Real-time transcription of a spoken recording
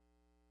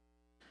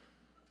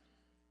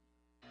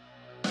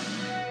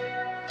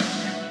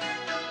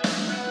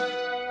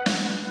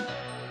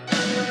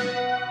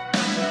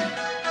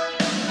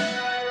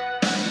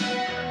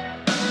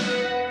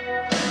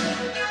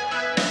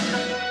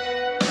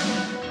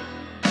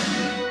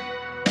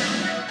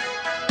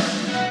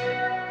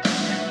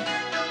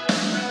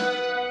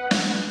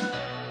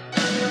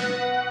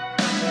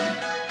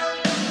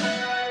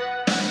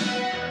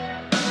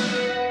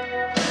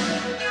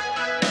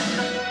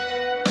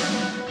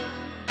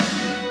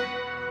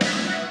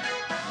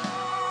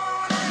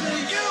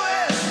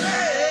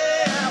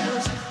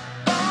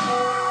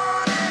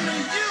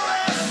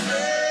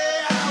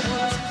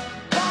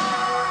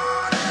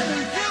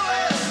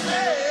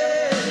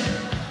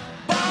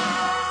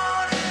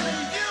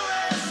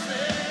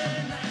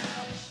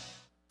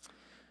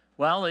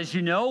Well, as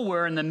you know,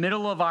 we're in the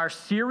middle of our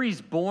series,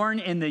 Born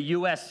in the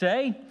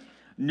USA.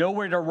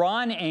 Nowhere to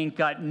run, ain't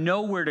got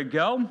nowhere to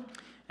go.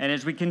 And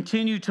as we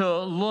continue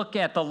to look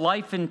at the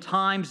life and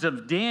times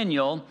of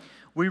Daniel,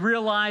 we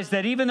realize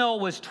that even though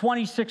it was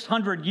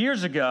 2,600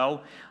 years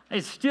ago,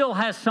 it still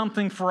has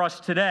something for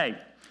us today.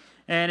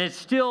 And it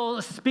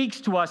still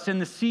speaks to us in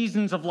the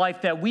seasons of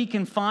life that we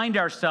can find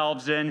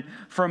ourselves in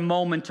from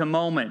moment to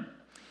moment.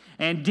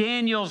 And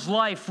Daniel's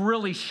life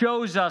really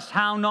shows us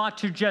how not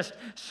to just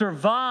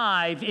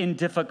survive in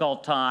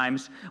difficult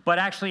times, but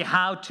actually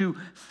how to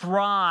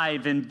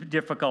thrive in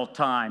difficult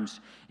times.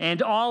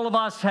 And all of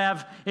us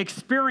have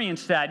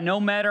experienced that, no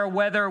matter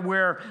whether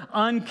we're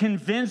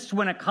unconvinced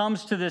when it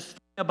comes to this thing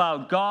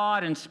about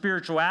God and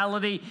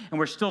spirituality, and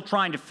we're still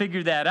trying to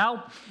figure that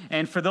out.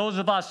 And for those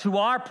of us who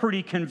are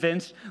pretty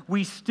convinced,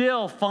 we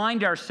still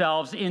find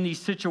ourselves in these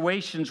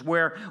situations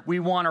where we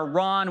want to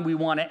run, we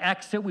want to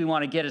exit, we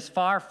want to get as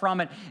far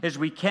from it as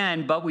we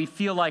can, but we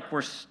feel like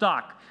we're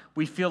stuck.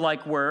 We feel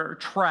like we're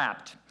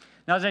trapped.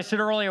 Now, as I said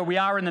earlier, we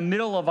are in the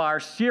middle of our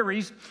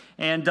series,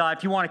 and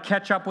if you want to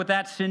catch up with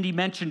that, Cindy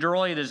mentioned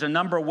earlier, there's a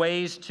number of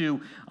ways to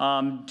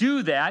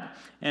do that,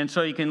 and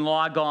so you can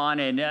log on,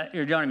 and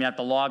you don't even have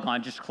to log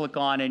on, just click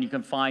on, and you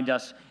can find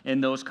us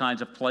in those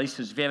kinds of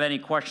places. If you have any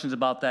questions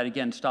about that,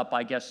 again, stop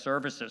by Guest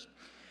Services.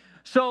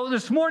 So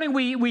this morning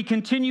we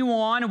continue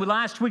on, and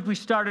last week we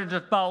started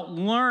about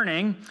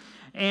learning,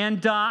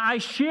 and I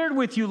shared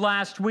with you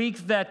last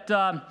week that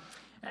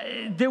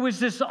there was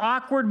this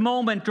awkward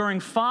moment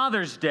during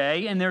Father's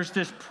Day, and there's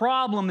this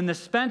problem in the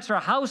Spencer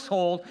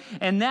household,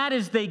 and that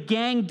is they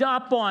ganged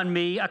up on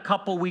me a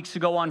couple weeks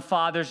ago on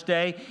Father's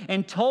Day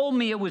and told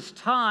me it was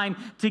time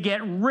to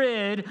get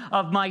rid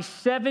of my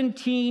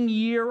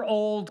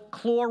 17-year-old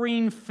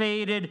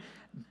chlorine-faded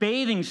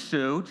bathing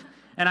suit.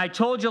 And I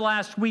told you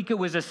last week it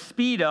was a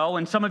Speedo,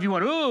 and some of you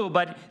went, ooh,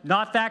 but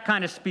not that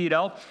kind of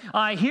Speedo.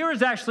 Here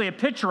is actually a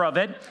picture of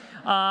it.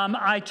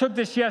 I took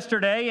this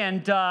yesterday,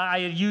 and I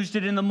had used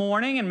it in the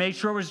morning and made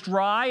sure it was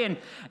dry.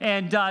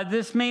 And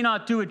this may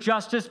not do it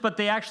justice, but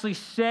they actually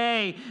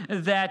say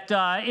that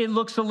it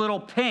looks a little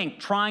pink,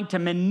 trying to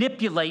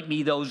manipulate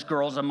me, those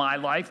girls in my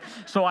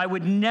life. So I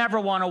would never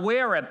want to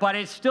wear it, but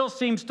it still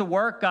seems to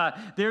work.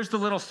 There's the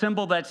little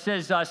symbol that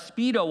says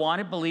Speedo on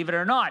it, believe it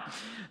or not.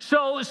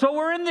 So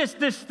we're in this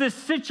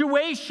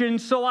situation.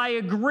 So I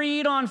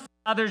agreed on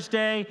Father's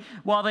Day,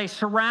 while they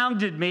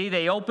surrounded me,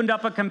 they opened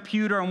up a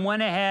computer and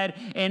went ahead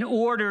and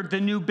ordered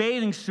the new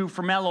bathing suit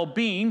from L.O.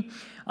 Bean.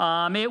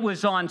 It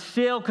was on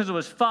sale because it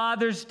was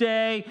Father's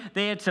Day.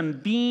 They had some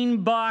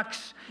bean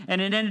bucks, and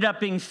it ended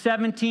up being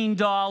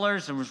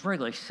 $17. It was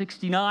really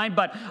 $69,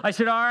 but I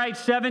said, all right,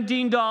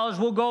 $17,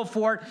 we'll go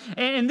for it.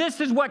 And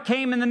this is what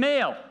came in the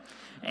mail.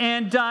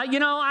 And,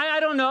 I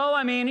don't know.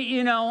 I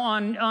mean,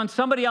 on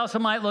somebody else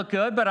it might look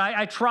good, but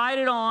I tried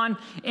it on,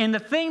 and the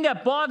thing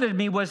that bothered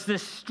me was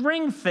this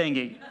string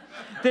thingy.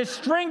 This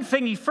string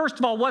thingy, first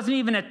of all, wasn't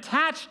even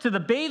attached to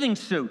the bathing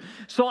suit,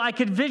 so I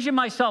could vision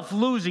myself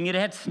losing it. It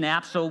had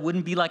snaps, so it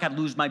wouldn't be like I'd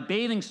lose my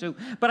bathing suit,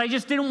 but I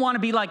just didn't want to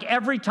be like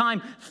every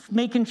time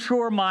making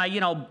sure my,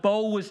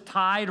 bow was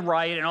tied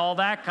right and all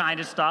that kind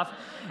of stuff,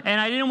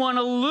 and I didn't want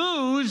to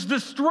lose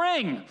the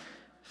string.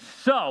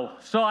 So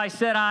I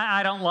said,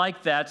 I don't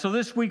like that. So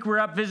this week we're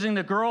up visiting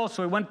the girls,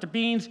 so we went to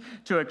Beans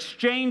to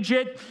exchange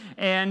it.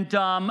 And,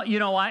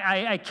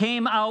 I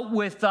came out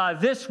with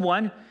this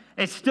one.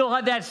 It still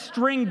had that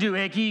string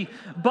doohickey,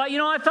 but,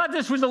 I thought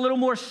this was a little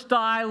more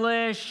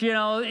stylish.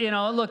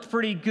 It looked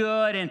pretty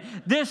good. And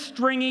this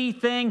stringy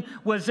thing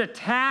was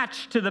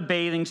attached to the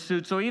bathing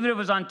suit, so even if it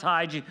was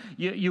untied,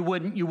 you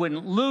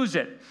wouldn't lose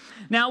it.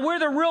 Now, where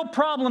the real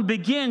problem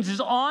begins is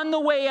on the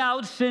way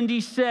out,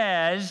 Cindy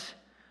says,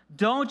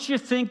 don't you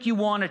think you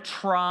want to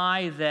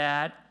try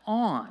that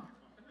on?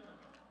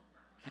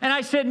 And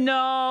I said,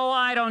 no,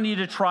 I don't need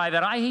to try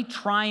that. I hate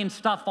trying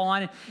stuff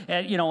on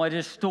at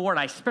a store, and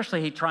I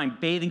especially hate trying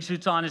bathing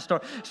suits on at a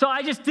store. So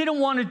I just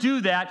didn't want to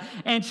do that.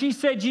 And she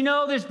said,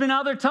 there's been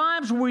other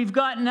times where we've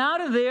gotten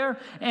out of there,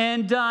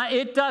 and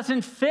it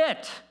doesn't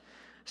fit.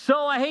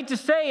 So I hate to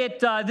say it,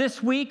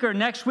 this week or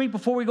next week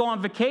before we go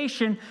on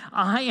vacation,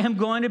 I am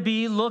going to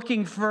be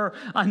looking for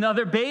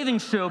another bathing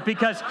suit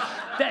because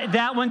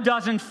that one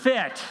doesn't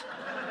fit.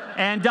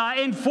 And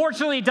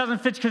unfortunately, it doesn't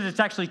fit because it's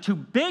actually too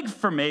big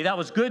for me. That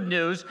was good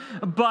news.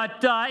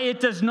 But it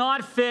does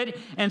not fit.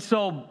 And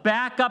so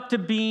back up to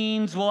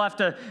Beans. We'll have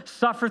to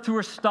suffer through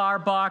a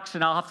Starbucks.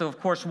 And I'll have to, of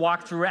course,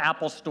 walk through an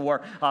Apple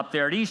store up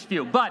there at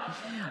Eastview. But,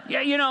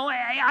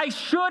 I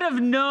should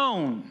have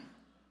known.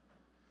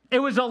 It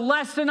was a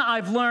lesson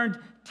I've learned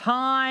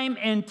time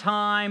and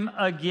time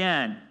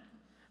again.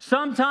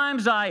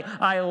 Sometimes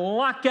I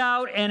luck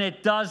out and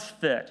it does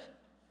fit.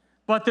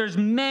 But there's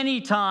many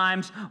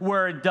times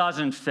where it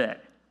doesn't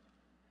fit.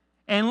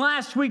 And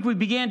last week we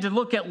began to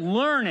look at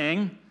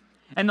learning,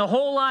 and the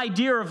whole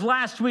idea of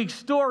last week's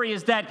story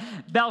is that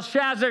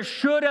Belshazzar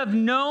should have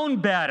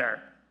known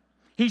better.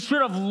 He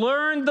should have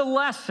learned the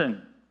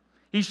lesson.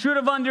 He should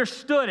have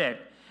understood it.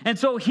 And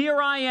so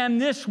here I am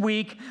this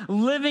week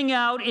living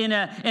out in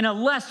a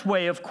less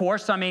way, of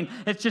course. I mean,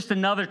 it's just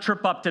another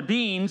trip up to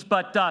Beans,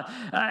 but,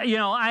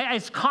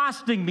 it's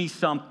costing me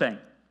something.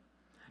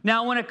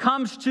 Now, when it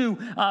comes to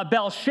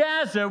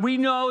Belshazzar, we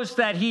know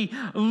that he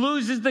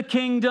loses the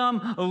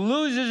kingdom,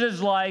 loses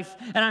his life,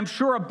 and I'm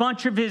sure a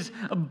bunch of his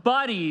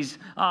buddies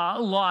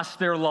lost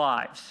their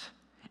lives.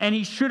 And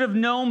he should have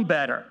known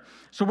better.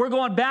 So we're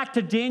going back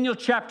to Daniel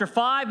chapter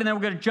 5, and then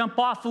we're going to jump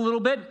off a little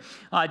bit.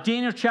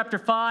 Daniel chapter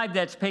 5,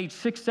 that's page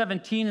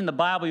 617 in the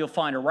Bible you'll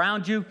find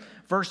around you.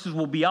 Verses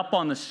will be up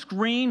on the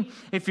screen.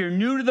 If you're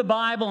new to the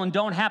Bible and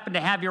don't happen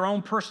to have your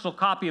own personal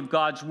copy of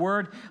God's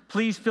Word,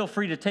 please feel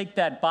free to take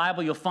that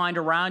Bible you'll find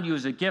around you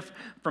as a gift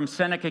from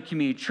Seneca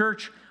Community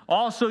Church.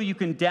 Also, you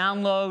can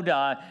download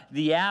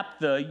the app,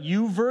 the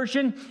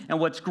YouVersion. And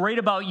what's great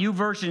about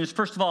YouVersion is,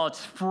 first of all,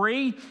 it's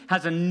free,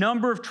 has a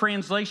number of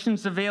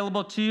translations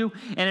available to you,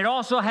 and it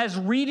also has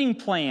reading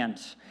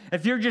plans.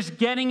 If you're just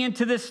getting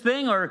into this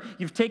thing, or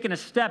you've taken a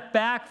step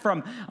back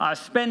from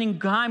spending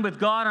time with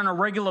God on a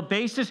regular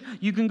basis,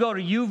 you can go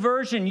to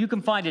YouVersion. You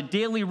can find a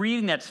daily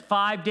reading that's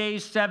 5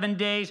 days, 7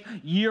 days,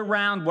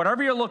 year-round,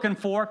 whatever you're looking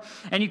for.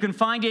 And you can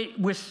find it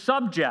with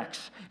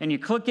subjects. And you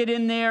click it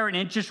in there, and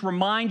it just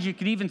reminds you. You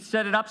can even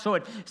set it up so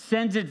it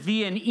sends it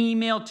via an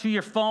email to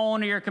your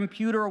phone or your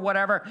computer or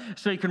whatever,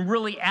 so you can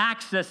really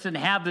access and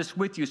have this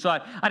with you. So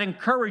I'd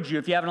encourage you,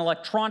 if you have an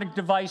electronic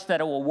device that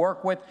it will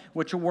work with,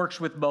 which it works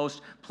with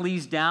most,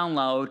 please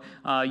download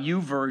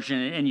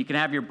YouVersion, and you can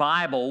have your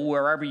Bible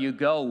wherever you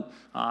go,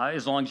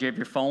 as long as you have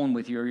your phone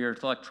with you or your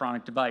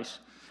electronic device.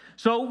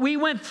 So we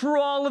went through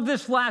all of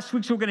this last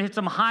week, so we're going to hit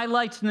some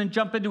highlights and then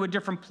jump into a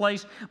different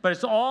place. But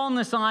it's all in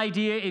this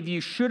idea, if you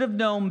should have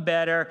known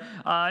better,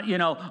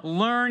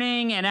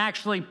 learning and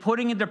actually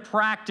putting into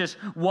practice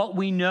what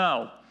we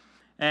know.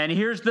 And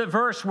here's the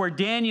verse where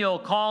Daniel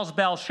calls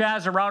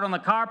Belshazzar out on the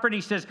carpet.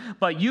 He says,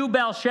 "But you,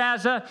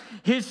 Belshazzar,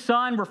 his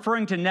son,"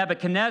 referring to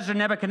Nebuchadnezzar.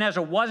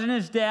 Nebuchadnezzar wasn't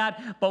his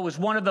dad, but was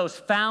one of those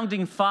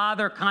founding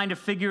father kind of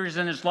figures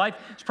in his life.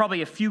 It's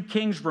probably a few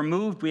kings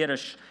removed. We had a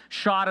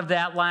shot of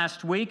that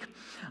last week.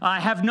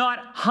 "Have not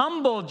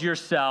humbled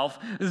yourself,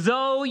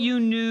 though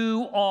you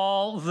knew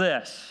all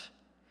this."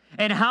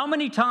 And how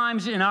many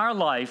times in our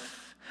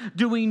life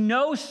do we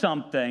know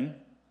something,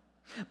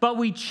 but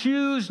we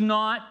choose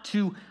not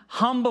to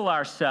humble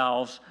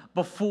ourselves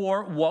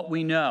before what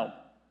we know?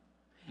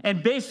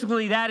 And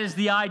basically, that is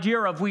the idea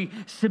of we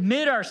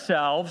submit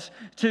ourselves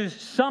to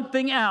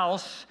something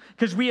else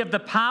because we have the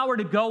power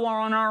to go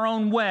on our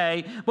own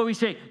way, but we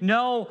say,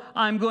 no,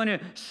 I'm going to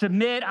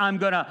submit, I'm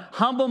going to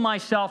humble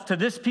myself to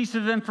this piece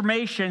of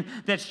information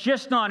that's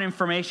just not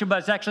information, but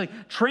it's actually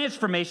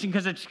transformation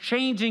because it's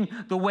changing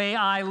the way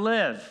I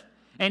live.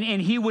 And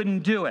he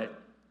wouldn't do it.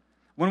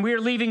 When we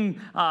were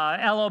leaving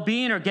LL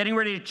Bean or getting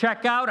ready to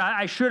check out,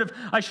 I should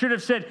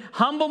have said,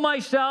 humble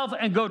myself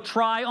and go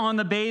try on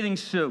the bathing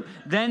suit.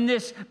 Then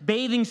this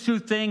bathing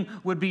suit thing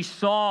would be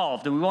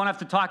solved, and we won't have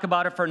to talk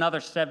about it for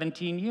another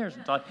 17 years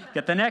until I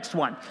get the next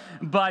one.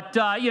 But,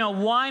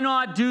 why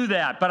not do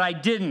that? But I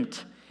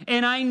didn't.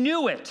 And I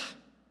knew it.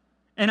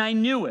 And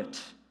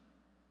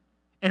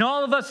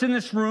all of us in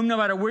this room, no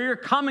matter where you're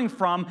coming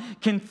from,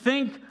 can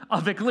think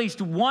of at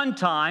least one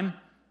time,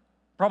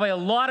 probably a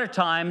lot of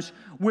times,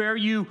 where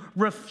you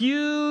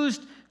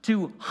refused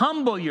to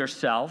humble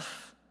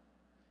yourself.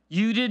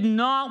 You did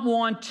not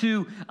want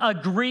to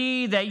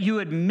agree that you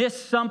had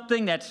missed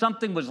something, that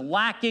something was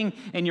lacking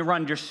in your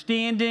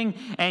understanding,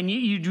 and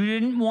you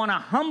didn't want to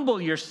humble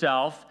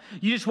yourself.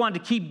 You just wanted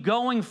to keep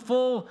going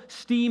full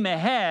steam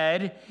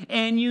ahead,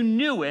 and you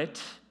knew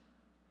it.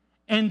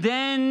 And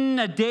then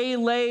a day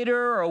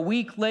later, or a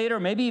week later,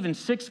 maybe even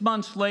 6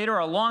 months later, or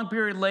a long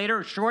period later,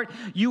 or short,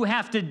 you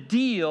have to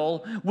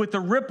deal with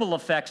the ripple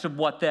effects of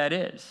what that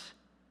is.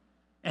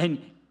 And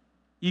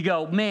you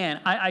go,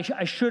 man,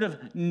 I should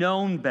have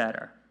known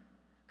better.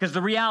 Because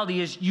the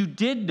reality is you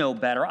did know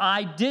better.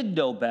 I did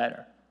know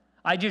better.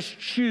 I just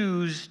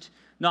choose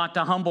not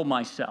to humble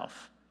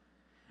myself.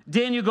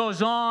 Daniel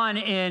goes on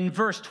in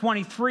verse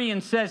 23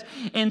 and says,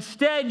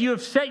 "Instead, you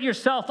have set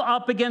yourself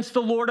up against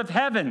the Lord of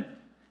heaven."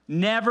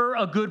 Never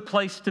a good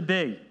place to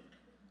be.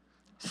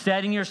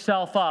 Setting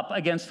yourself up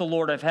against the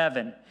Lord of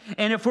heaven.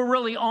 And if we're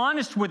really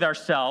honest with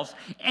ourselves,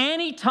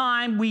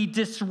 anytime we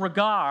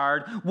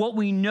disregard what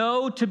we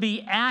know to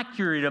be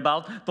accurate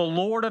about the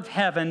Lord of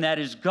heaven, that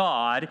is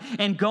God,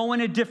 and go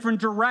in a different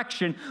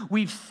direction,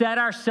 we've set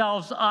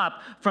ourselves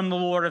up from the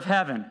Lord of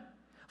heaven.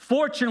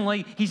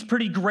 Fortunately, he's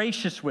pretty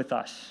gracious with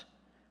us.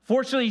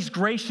 Fortunately, he's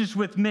gracious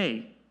with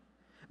me.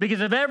 Because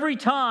if every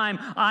time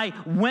I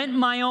went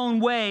my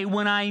own way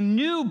when I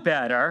knew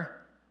better,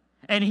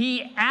 and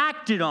he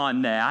acted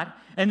on that,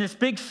 and this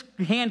big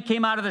hand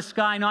came out of the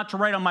sky, not to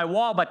write on my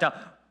wall, but to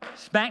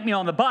spank me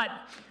on the butt,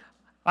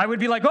 I would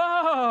be like,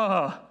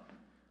 oh!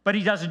 But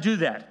he doesn't do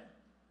that.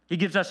 He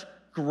gives us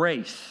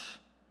grace.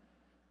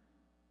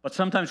 But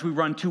sometimes we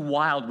run too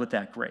wild with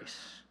that grace.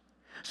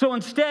 So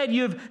instead,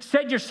 you've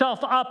set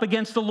yourself up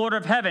against the Lord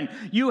of heaven.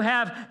 You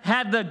have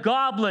had the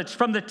goblets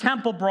from the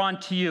temple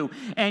brought to you,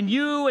 and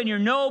you and your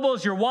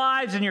nobles, your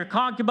wives, and your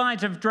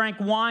concubines have drank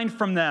wine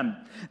from them.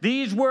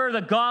 These were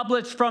the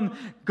goblets from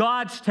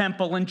God's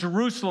temple in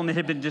Jerusalem that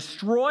had been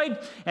destroyed.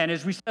 And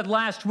as we said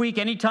last week,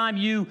 anytime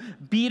you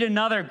beat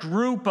another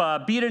group,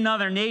 beat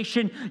another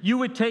nation, you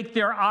would take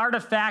their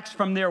artifacts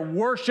from their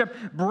worship,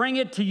 bring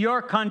it to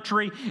your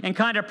country, and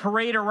kind of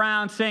parade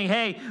around saying,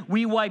 hey,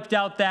 we wiped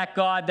out that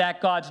God.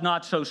 That God's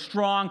not so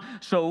strong,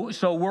 so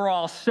we're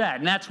all set.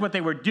 And that's what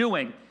they were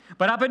doing.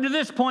 But up until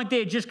this point, they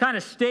had just kind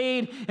of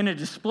stayed in a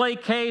display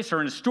case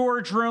or in a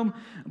storage room.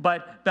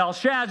 But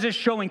Belshazzar is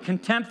showing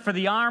contempt for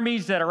the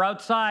armies that are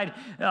outside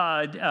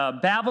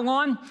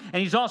Babylon,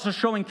 and he's also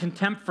showing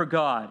contempt for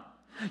God.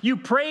 You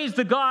praise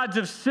the gods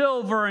of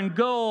silver and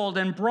gold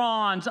and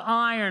bronze,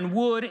 iron,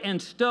 wood,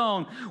 and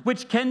stone,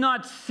 which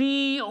cannot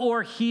see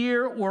or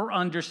hear or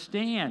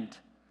understand.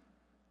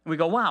 And we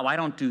go, wow, I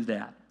don't do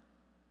that.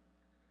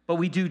 But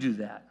we do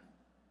that.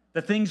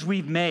 The things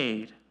we've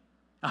made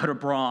out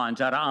of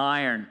bronze, out of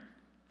iron,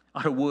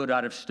 out of wood,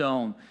 out of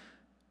stone.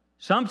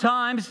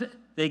 Sometimes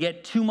they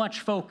get too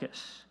much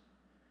focus.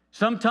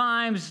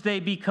 Sometimes they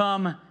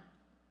become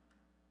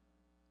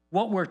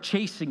what we're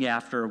chasing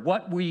after,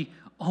 what we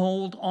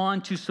hold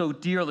on to so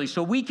dearly.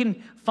 So we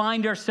can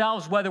find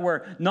ourselves, whether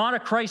we're not a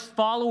Christ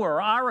follower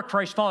or are a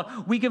Christ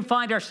follower, we can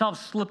find ourselves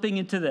slipping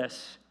into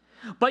this.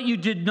 But you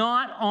did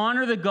not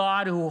honor the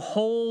God who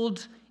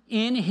holds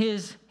in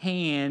his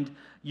hand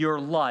your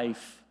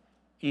life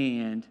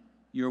and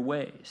your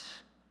ways.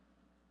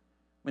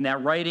 When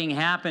that writing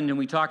happened, and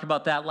we talked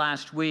about that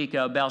last week,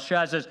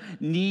 Belshazzar's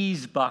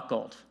knees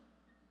buckled.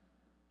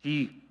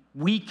 He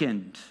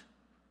weakened.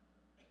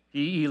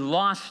 He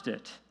lost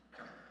it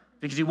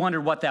because he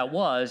wondered what that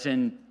was.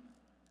 And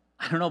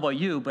I don't know about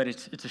you, but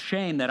it's a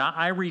shame that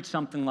I read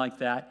something like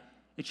that.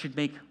 It should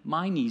make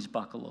my knees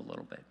buckle a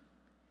little bit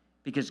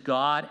because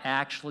God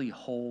actually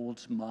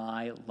holds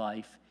my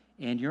life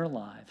and your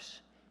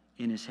lives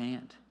in his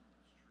hand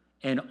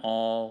and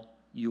all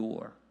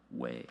your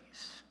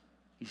ways.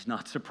 He's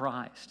not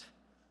surprised.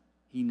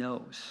 He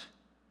knows.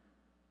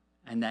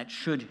 And that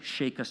should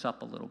shake us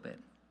up a little bit.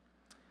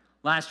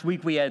 Last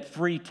week we had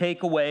 3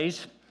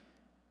 takeaways.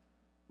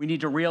 We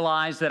need to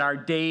realize that our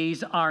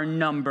days are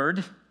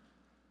numbered.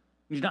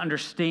 We need to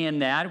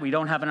understand that. We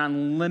don't have an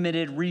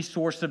unlimited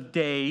resource of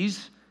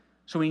days,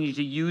 so we need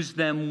to use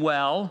them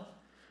well.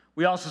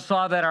 We also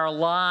saw that our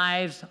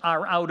lives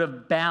are out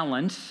of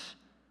balance.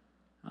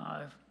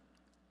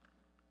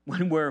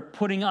 When we're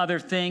putting other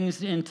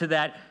things into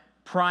that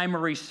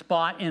primary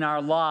spot in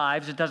our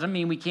lives, it doesn't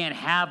mean we can't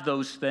have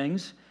those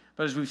things.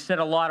 But as we've said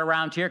a lot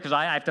around here, because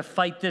I have to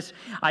fight this,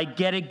 I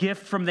get a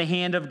gift from the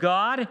hand of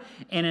God,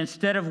 and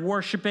instead of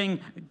worshiping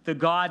the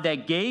God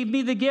that gave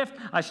me the gift,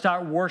 I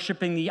start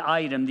worshiping the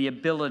item, the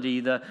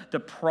ability,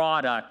 the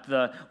product,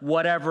 the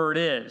whatever it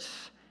is.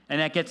 And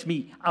that gets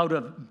me out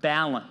of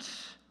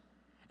balance.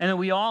 And then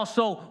we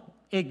also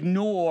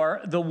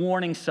ignore the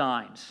warning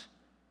signs.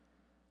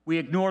 We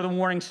ignore the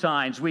warning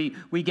signs. We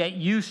get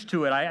used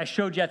to it. I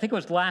showed you, I think it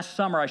was last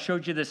summer, I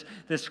showed you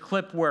this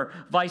clip where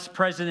Vice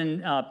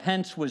President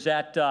Pence was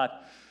at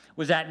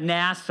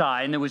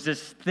NASA, and there was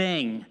this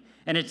thing,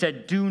 and it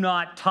said, do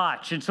not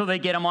touch. And so they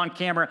get him on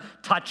camera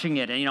touching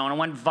it, and it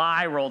went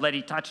viral that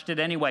he touched it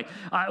anyway.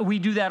 We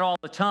do that all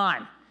the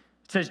time.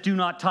 It says, do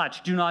not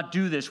touch, do not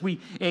do this. We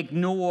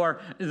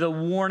ignore the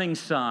warning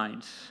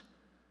signs.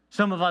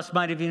 Some of us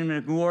might have even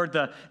ignored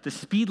the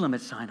speed limit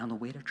sign on the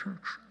way to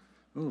church.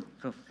 Ooh.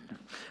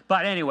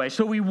 But anyway,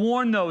 so we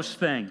warn those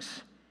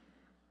things.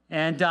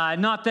 And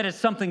not that it's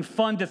something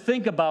fun to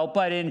think about,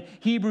 but in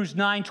Hebrews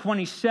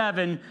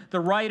 9:27, the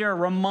writer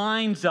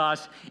reminds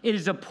us, it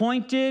is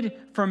appointed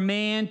for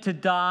man to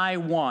die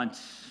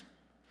once,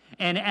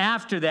 and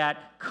after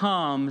that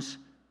comes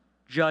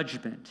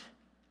judgment.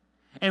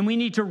 And we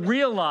need to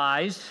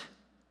realize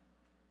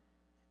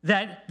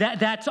that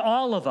that's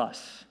all of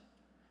us.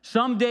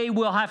 Someday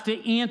we'll have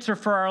to answer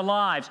for our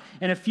lives.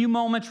 In a few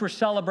moments, we're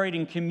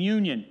celebrating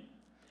communion.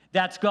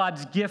 That's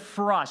God's gift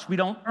for us. We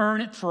don't earn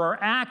it for our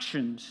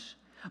actions,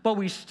 but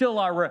we still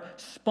are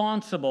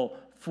responsible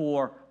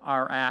for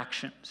our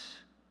actions.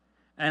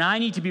 And I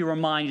need to be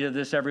reminded of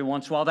this every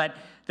once in a while,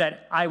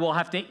 that I will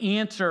have to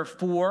answer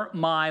for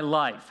my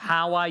life,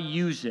 how I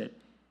use it,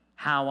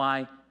 how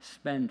I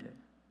spend it.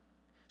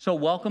 So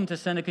welcome to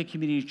Seneca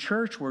Community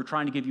Church. We're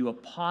trying to give you a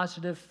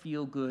positive,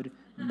 feel-good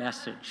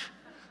message.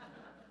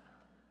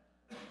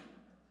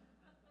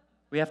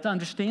 We have to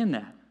understand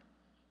that.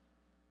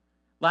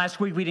 Last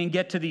week, we didn't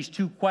get to these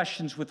 2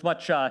 questions with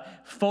much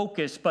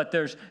focus, but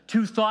there's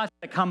 2 thoughts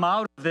that come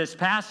out of this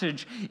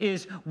passage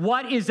is,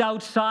 what is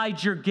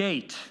outside your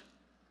gate?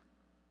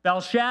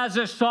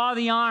 Belshazzar saw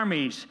the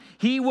armies.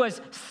 He was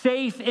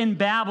safe in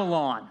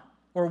Babylon,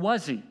 or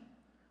was he?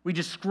 We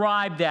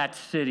described that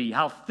city,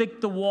 how thick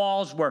the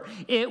walls were.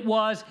 It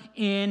was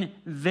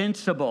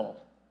invincible.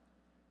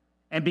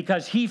 And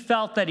because he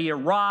felt that he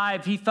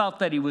arrived, he felt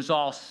that he was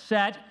all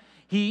set,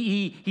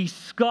 He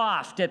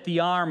scoffed at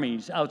the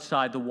armies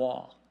outside the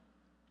wall.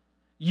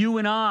 You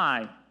and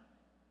I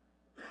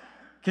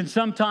can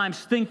sometimes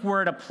think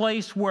we're at a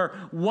place where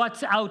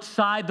what's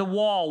outside the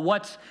wall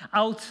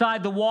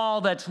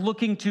that's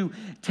looking to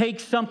take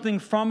something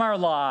from our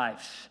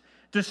lives,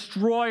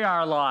 destroy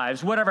our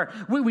lives, whatever.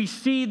 We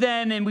see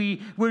then, and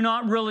we're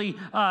not really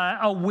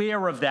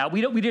aware of that.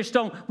 We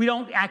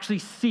don't actually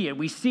see it.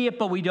 We see it,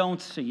 but we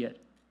don't see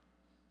it.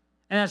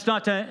 And that's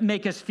not to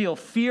make us feel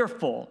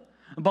fearful,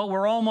 but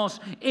we're almost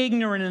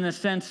ignorant in the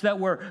sense that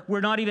we're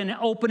not even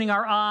opening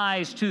our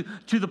eyes to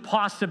the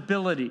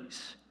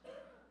possibilities.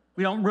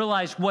 We don't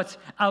realize what's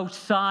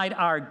outside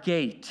our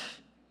gate,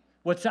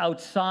 what's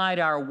outside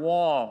our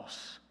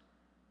walls.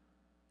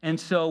 And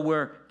so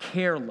we're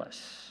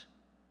careless.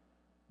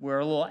 We're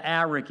a little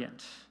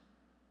arrogant.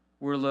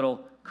 We're a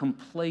little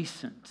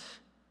complacent.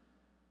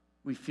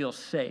 We feel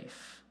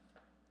safe.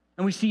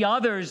 And we see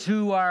others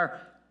who are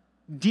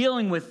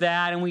dealing with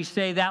that, and we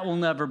say, that will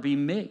never be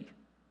me.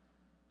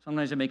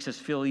 Sometimes it makes us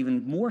feel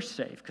even more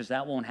safe because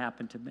that won't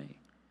happen to me.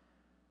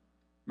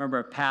 Remember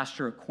a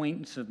pastor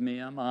acquaintance of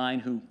mine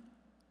who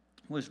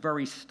was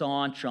very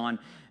staunch on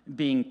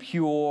being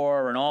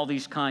pure and all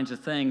these kinds of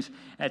things.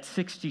 At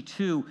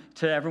 62,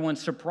 to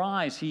everyone's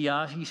surprise, he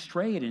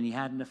strayed and he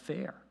had an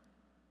affair.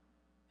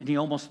 And he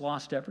almost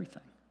lost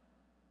everything.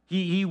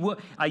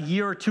 A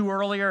year or two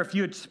earlier, if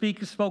you had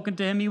spoken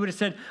to him, he would have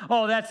said,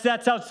 oh, that's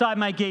outside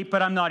my gate,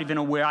 but I'm not even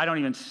aware. I don't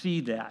even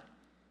see that.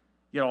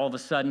 Yet all of a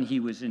sudden, he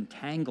was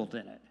entangled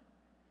in it.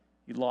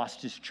 He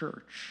lost his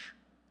church,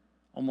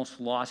 almost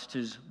lost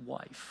his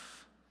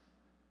wife,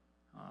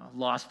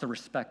 lost the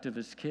respect of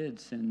his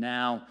kids, and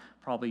now,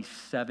 probably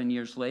 7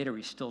 years later,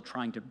 he's still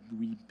trying to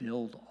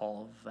rebuild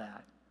all of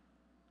that.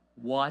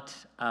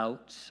 What's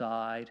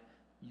outside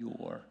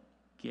your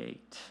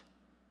gate?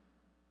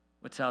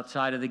 What's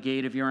outside of the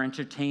gate of your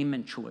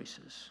entertainment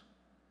choices,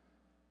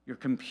 your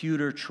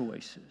computer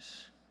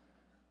choices,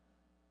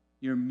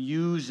 your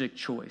music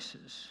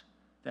choices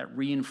that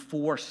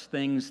reinforce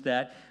things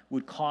that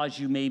would cause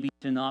you maybe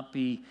to not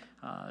be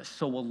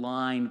so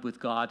aligned with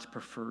God's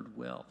preferred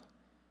will?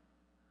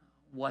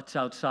 What's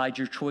outside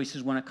your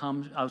choices when it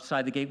comes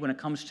outside the gate when it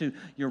comes to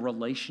your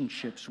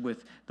relationships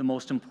with the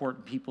most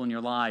important people in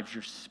your lives,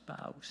 your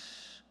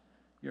spouse,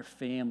 your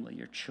family,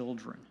 your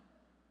children?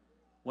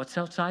 What's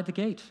outside the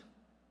gate?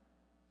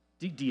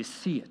 Do you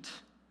see it?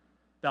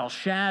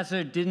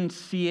 Belshazzar didn't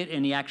see it,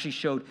 and he actually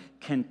showed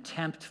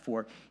contempt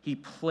for it. He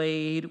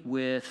played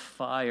with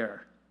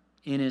fire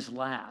in his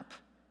lap,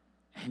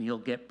 and he'll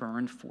get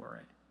burned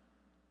for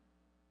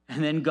it.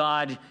 And then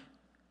God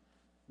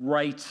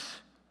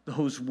writes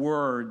those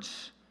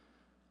words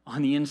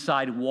on the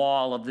inside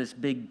wall of this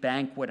big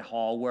banquet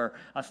hall where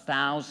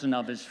 1,000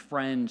 of his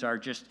friends are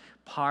just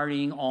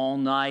partying all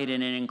night,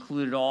 and it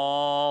included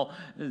all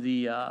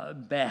the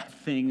bad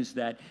things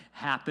that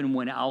happen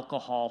when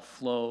alcohol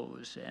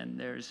flows, and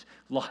there's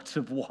lots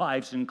of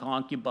wives and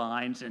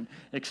concubines and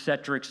et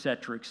cetera, et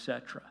cetera, et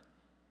cetera.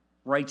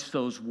 Writes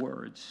those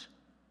words.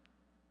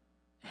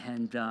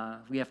 And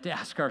we have to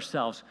ask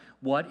ourselves,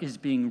 what is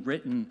being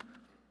written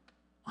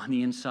on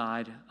the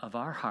inside of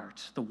our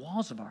hearts, the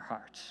walls of our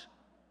hearts?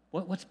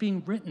 What's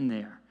being written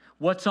there?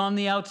 What's on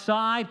the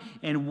outside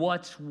and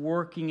what's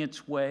working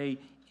its way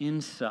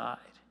inside?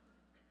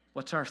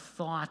 What's our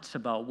thoughts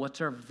about?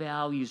 What's our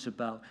values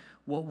about?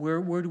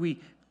 Where do we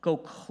go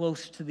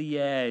close to the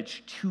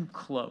edge, too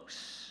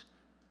close?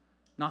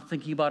 Not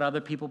thinking about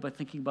other people, but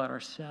thinking about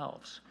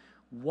ourselves.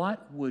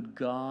 What would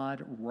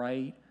God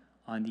write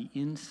on the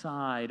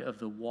inside of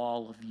the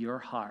wall of your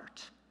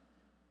heart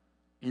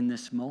in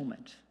this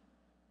moment,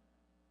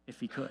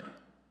 if he could?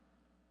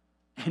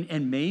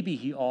 And maybe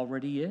he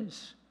already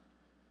is.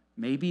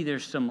 Maybe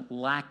there's some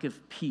lack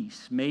of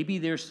peace. Maybe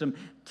there's some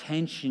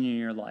tension in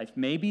your life.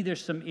 Maybe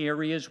there's some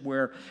areas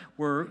where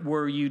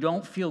you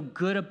don't feel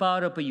good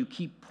about it, but you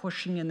keep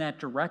pushing in that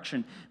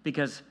direction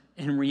because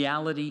in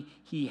reality,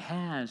 he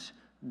has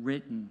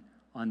written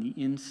on the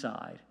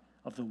inside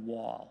of the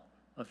wall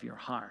of your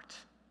heart.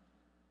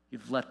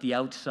 You've let the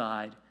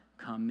outside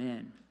come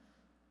in.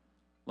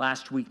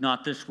 Last week,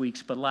 not this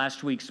week's, but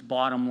last week's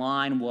bottom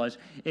line was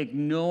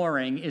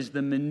ignoring is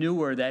the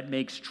manure that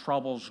makes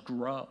troubles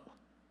grow.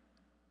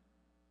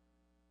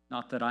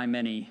 Not that I'm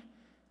any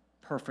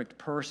perfect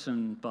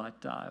person,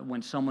 but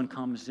when someone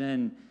comes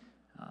in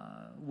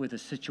with a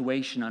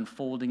situation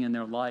unfolding in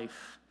their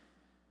life,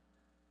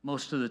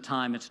 most of the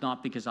time it's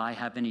not because I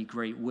have any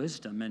great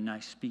wisdom and I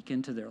speak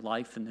into their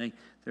life and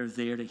they're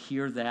there to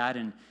hear that.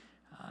 And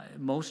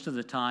most of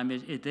the time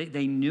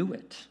they knew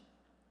it.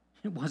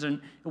 It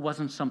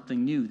wasn't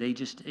something new. They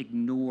just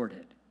ignored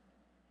it.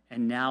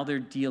 And now they're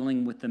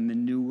dealing with the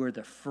manure,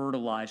 the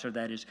fertilizer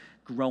that is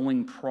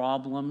growing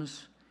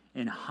problems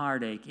and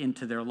heartache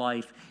into their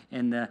life.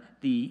 And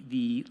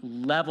the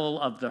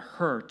level of the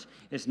hurt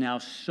is now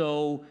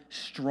so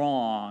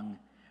strong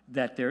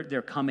that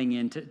they're coming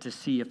in to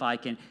see if I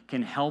can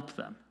help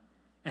them.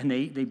 And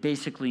they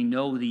basically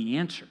know the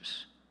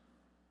answers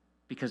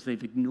because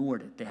they've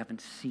ignored it. They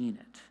haven't seen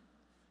it.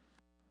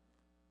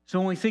 So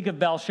when we think of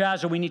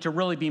Belshazzar, we need to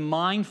really be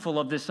mindful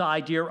of this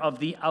idea of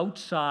the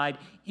outside,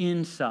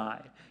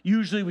 inside.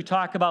 Usually we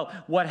talk about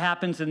what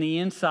happens in the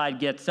inside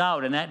gets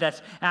out, and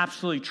that's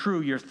absolutely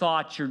true. Your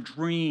thoughts, your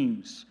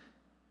dreams,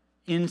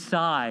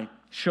 inside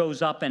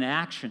shows up in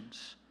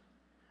actions.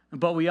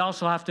 But we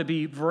also have to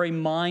be very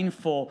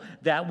mindful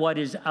that what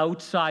is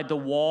outside the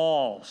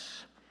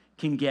walls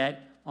can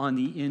get on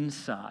the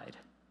inside.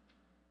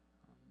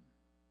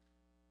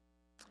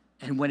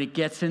 And when it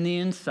gets in the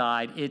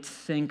inside, it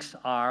sinks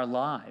our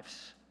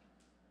lives.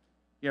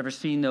 You ever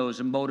seen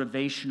those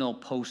motivational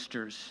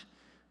posters?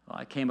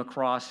 I came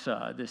across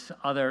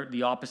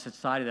the opposite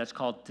side of that's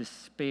called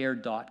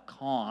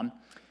despair.com.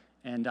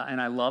 And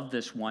I love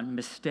this one,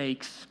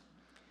 mistakes.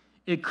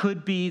 It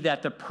could be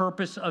that the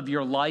purpose of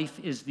your life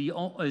is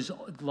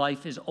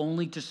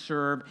only to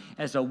serve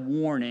as a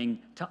warning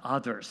to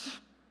others.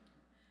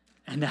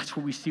 And that's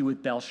what we see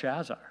with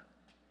Belshazzar.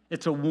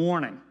 It's a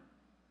warning.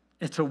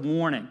 It's a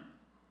warning.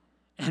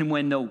 And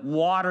when the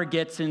water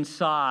gets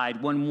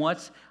inside, when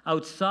what's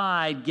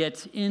outside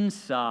gets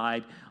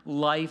inside,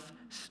 life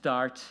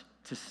starts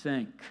to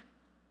sink.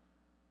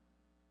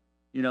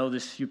 You know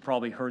this, you've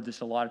probably heard this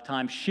a lot of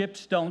times.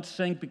 Ships don't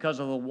sink because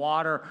of the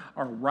water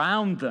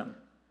around them.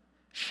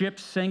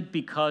 Ships sink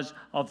because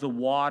of the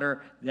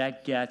water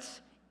that gets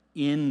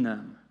in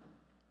them.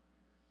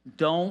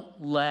 Don't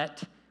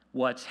let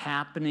what's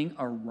happening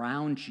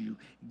around you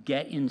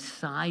get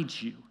inside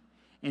you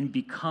and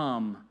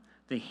become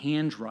the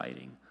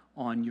handwriting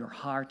on your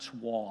heart's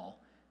wall,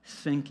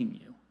 sinking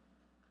you.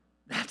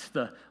 That's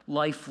the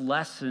life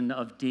lesson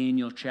of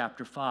Daniel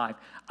chapter 5.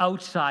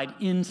 Outside,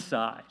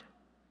 inside.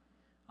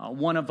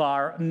 One of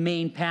our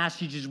main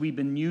passages we've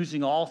been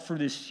using all through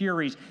this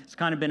series, it's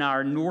kind of been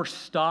our North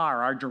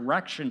Star, our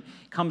direction,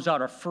 comes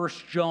out of 1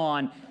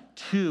 John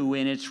 2,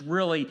 and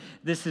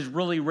this is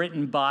really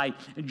written by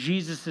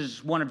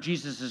one of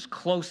Jesus'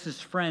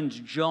 closest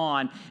friends,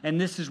 John, and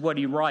this is what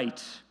he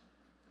writes.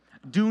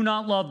 Do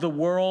not love the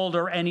world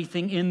or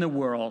anything in the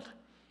world.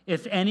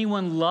 If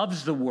anyone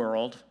loves the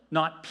world,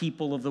 not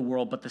people of the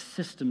world, but the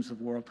systems of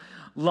the world,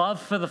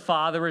 love for the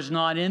Father is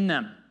not in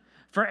them.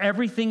 For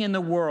everything in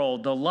the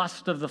world, the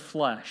lust of the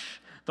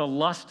flesh, the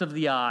lust of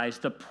the eyes,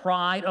 the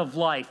pride of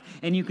life,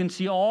 and you can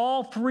see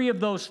all three of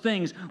those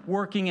things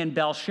working in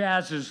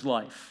Belshazzar's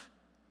life.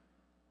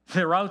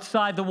 They're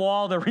outside the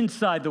wall, they're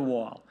inside the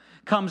wall.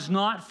 Comes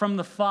not from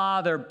the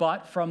Father,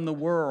 but from the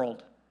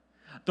world.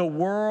 The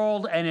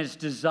world and its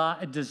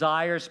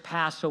desires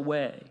pass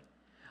away,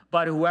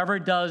 but whoever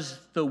does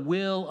the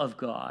will of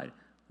God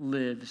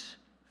lives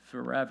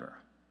forever.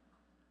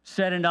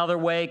 Said another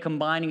way,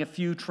 combining a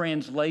few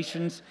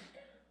translations,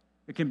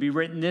 it can be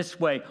written this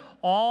way.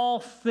 All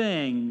the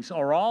things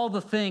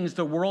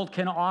the world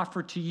can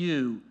offer to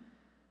you,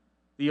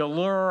 the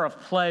allure of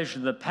pleasure,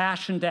 the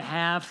passion to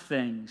have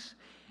things,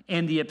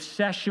 and the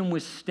obsession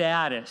with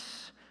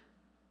status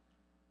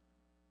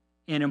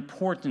and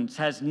importance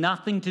has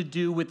nothing to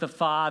do with the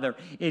Father.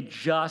 It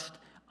just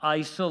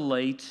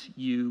isolates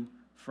you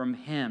from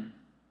Him.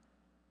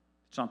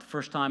 It's not the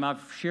first time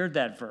I've shared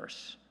that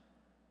verse.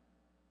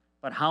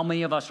 But how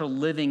many of us are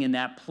living in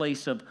that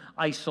place of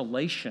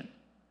isolation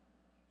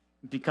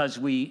because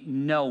we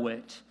know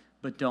it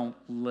but don't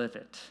live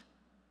it?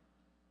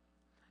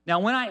 Now,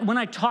 when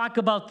I talk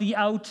about the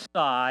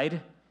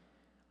outside,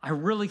 I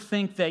really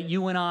think that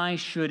you and I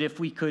should, if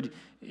we could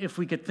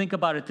think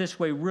about it this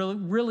way,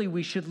 really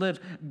we should live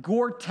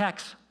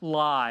Gore-Tex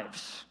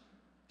lives.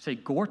 Say,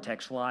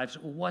 Gore-Tex lives?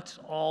 What's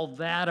all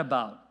that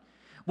about?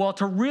 Well,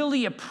 to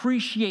really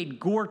appreciate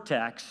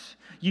Gore-Tex,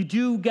 you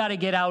do got to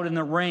get out in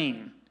the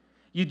rain.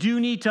 You do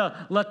need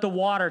to let the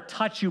water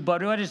touch you,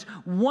 but what is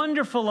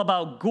wonderful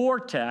about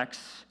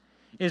Gore-Tex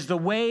is the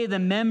way the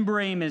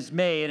membrane is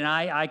made, and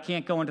I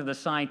can't go into the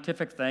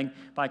scientific thing,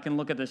 but I can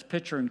look at this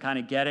picture and kind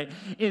of get it,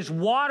 is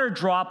water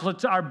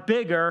droplets are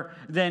bigger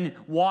than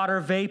water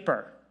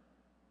vapor,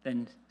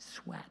 than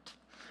sweat.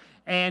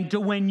 And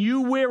when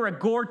you wear a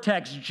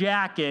Gore-Tex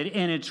jacket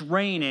and it's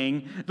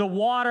raining, the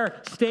water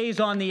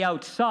stays on the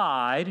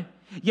outside.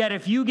 Yet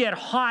if you get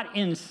hot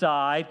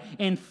inside,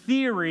 in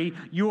theory,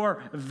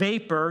 your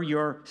vapor,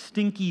 your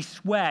stinky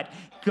sweat,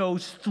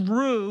 goes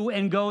through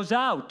and goes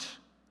out.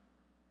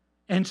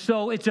 And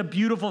so it's a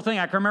beautiful thing.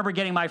 I can remember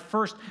getting my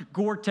first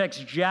Gore-Tex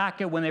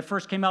jacket when they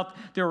first came out.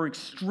 They were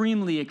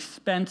extremely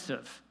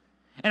expensive.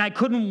 And I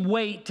couldn't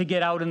wait to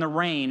get out in the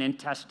rain and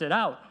test it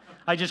out.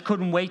 I just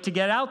couldn't wait to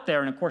get out there.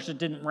 And of course, it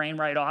didn't rain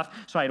right off,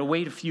 so I had to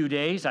wait a few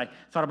days. I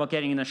thought about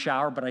getting in the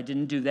shower, but I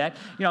didn't do that,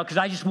 because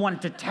I just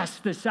wanted to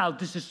test this out.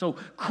 This is so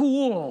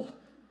cool,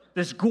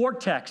 this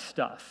Gore-Tex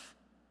stuff.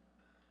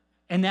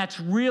 And that's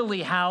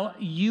really how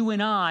you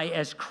and I,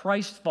 as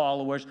Christ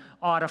followers,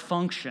 ought to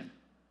function.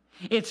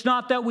 It's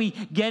not that we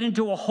get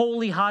into a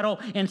holy huddle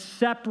and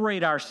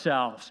separate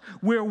ourselves.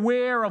 We're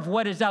aware of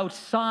what is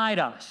outside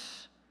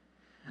us.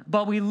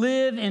 But we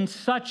live in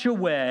such a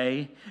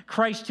way,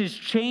 Christ has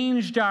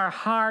changed our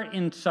heart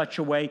in such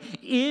a way,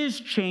 is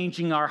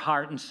changing our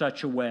heart in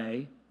such a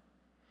way,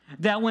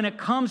 that when it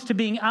comes to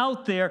being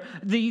out there,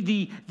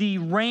 the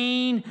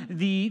rain,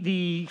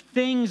 the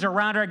things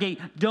around our gate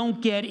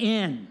don't get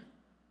in.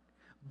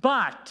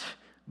 But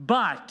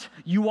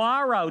you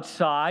are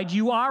outside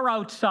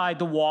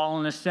the wall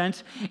in a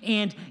sense,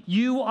 and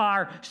you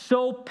are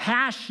so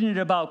passionate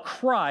about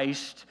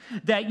Christ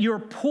that your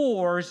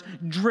pores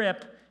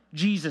drip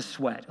Jesus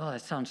sweat. Oh,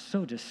 that sounds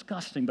so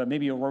disgusting, but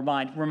maybe you'll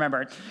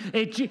remember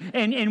it.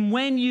 And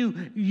when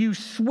you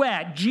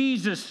sweat,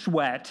 Jesus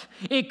sweat,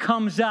 it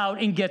comes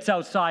out and gets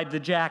outside the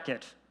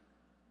jacket.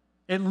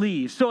 It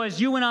leaves. So as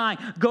you and I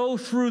go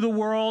through the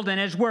world, and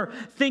as we're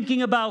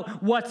thinking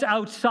about what's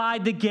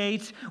outside the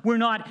gates, we're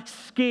not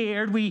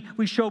scared. We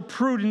show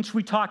prudence.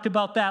 We talked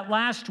about that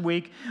last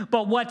week.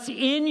 But what's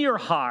in your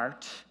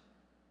heart,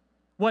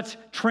 what's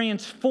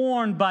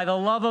transformed by the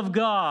love of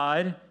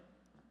God,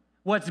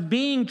 what's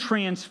being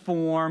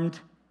transformed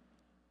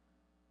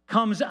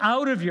comes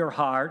out of your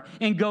heart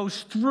and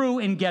goes through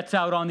and gets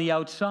out on the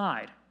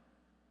outside.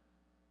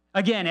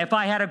 Again, if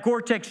I had a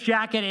Gore-Tex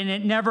jacket and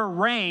it never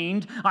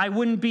rained, I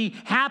wouldn't be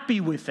happy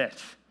with it.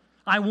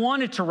 I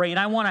want it to rain.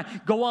 I want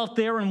to go out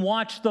there and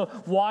watch the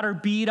water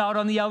bead out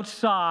on the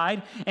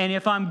outside. And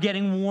if I'm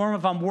getting warm,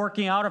 if I'm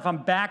working out, if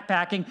I'm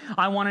backpacking,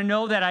 I want to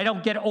know that I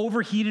don't get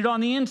overheated on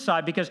the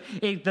inside because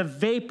the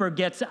vapor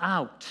gets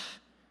out.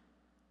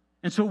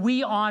 And so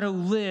we ought to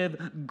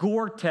live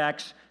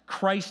Gore-Tex,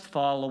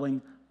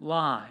 Christ-following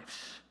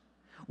lives.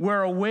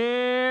 We're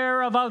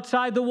aware of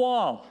outside the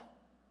wall.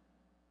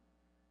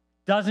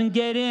 Doesn't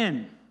get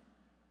in.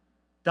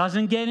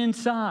 Doesn't get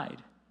inside.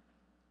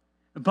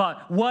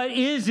 But what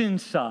is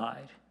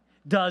inside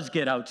does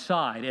get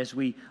outside as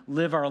we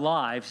live our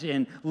lives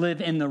and live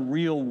in the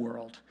real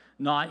world,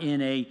 not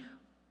in a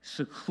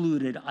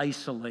secluded,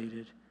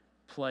 isolated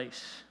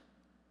place.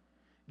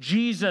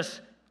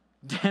 Jesus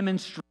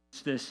demonstrates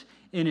this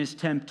in his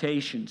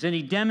temptations. And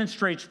he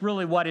demonstrates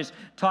really what is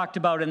talked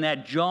about in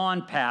that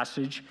John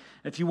passage.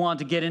 If you want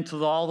to get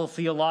into all the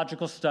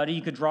theological study,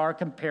 you could draw a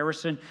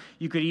comparison.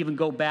 You could even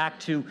go back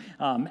to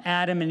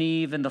Adam and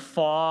Eve and the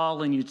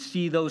fall, and you'd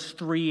see those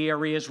three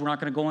areas. We're not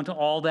going to go into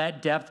all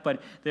that depth,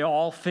 but they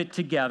all fit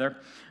together.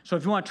 So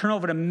if you want to turn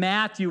over to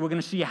Matthew, we're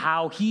going to see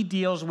how he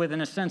deals with,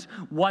 in a sense,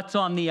 what's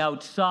on the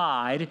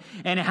outside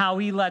and how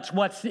he lets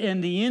what's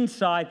in the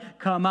inside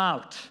come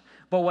out.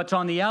 But what's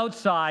on the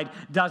outside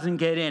doesn't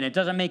get in. It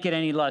doesn't make it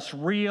any less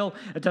real.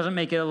 It doesn't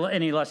make it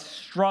any less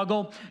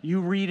struggle.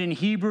 You read in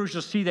Hebrews,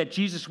 you'll see that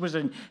Jesus was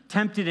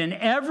tempted in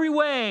every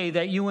way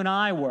that you and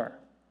I were.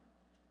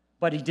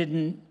 But he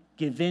didn't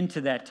give in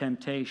to that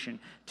temptation.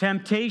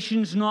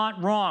 Temptation's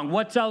not wrong.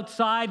 What's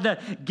outside the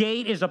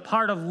gate is a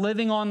part of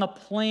living on the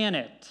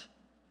planet.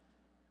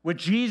 With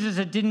Jesus,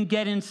 it didn't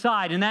get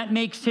inside. And that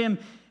makes him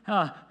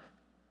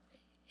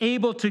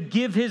able to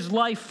give his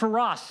life for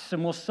us,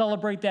 and we'll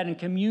celebrate that in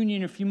communion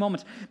in a few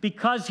moments.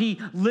 Because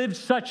he lived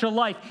such a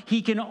life,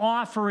 he can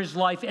offer his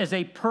life as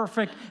a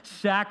perfect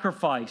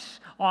sacrifice,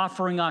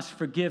 offering us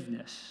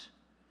forgiveness.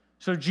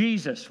 So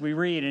Jesus, we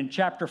read in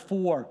chapter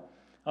 4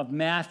 of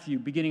Matthew,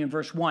 beginning in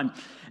verse 1,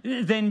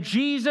 "Then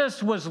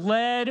Jesus was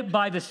led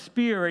by the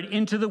Spirit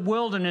into the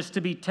wilderness to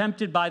be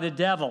tempted by the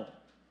devil.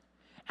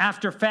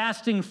 After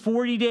fasting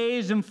 40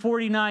 days and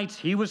 40 nights,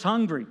 he was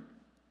hungry."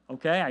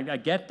 Okay, I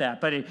get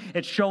that, but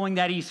it's showing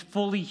that he's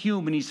fully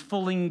human, he's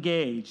fully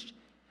engaged.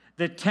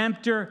 The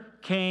tempter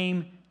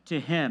came to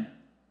him.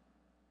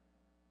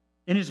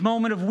 In his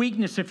moment of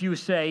weakness, if you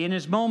say, in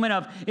his moment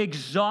of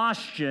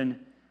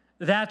exhaustion,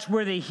 that's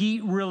where the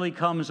heat really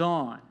comes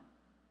on.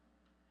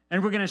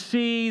 And we're going to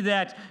see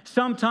that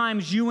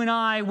sometimes you and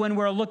I, when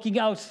we're looking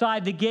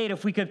outside the gate,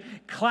 if we could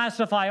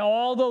classify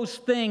all those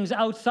things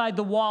outside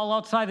the wall,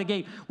 outside the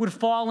gate, would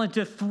fall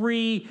into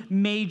three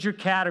major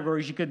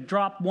categories. You could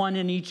drop one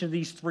in each of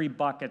these three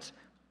buckets,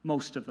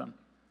 most of them.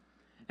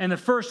 And the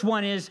first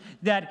one is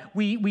that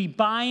we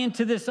buy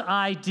into this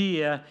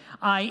idea,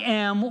 I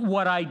am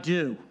what I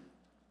do.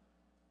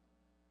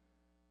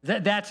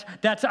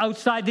 That's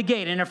outside the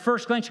gate. And at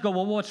first glance, you go,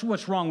 well,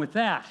 what's wrong with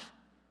that?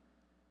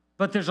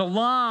 But there's a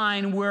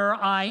line where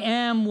I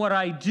am what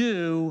I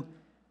do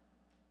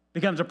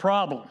becomes a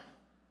problem.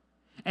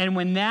 And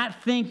when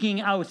that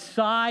thinking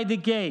outside the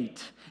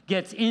gate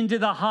gets into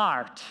the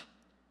heart,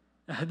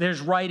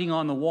 there's writing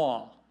on the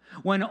wall.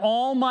 When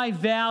all my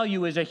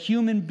value as a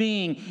human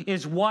being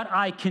is what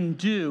I can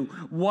do,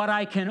 what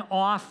I can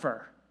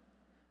offer,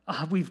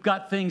 we've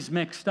got things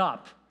mixed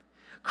up.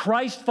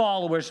 Christ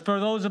followers, for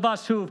those of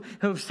us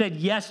who've said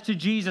yes to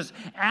Jesus,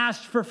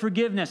 asked for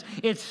forgiveness,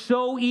 it's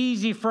so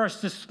easy for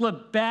us to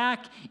slip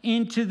back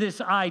into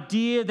this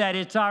idea that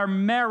it's our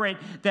merit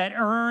that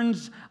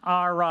earns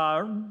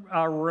our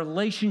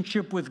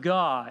relationship with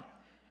God.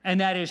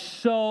 And that is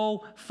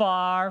so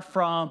far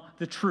from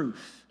the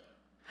truth.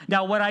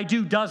 Now, what I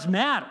do does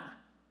matter,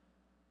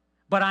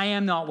 but I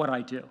am not what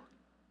I do.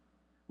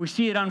 We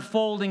see it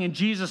unfolding in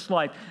Jesus'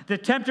 life. The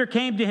tempter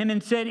came to him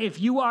and said, "If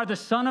you are the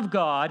Son of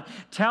God,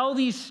 tell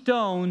these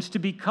stones to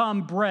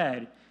become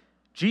bread."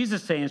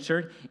 Jesus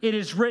answered, "It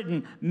is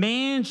written,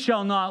 man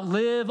shall not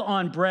live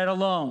on bread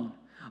alone,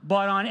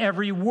 but on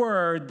every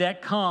word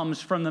that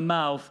comes from the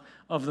mouth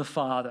of the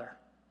Father.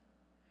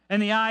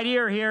 And the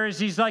idea here is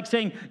he's like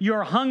saying,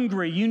 you're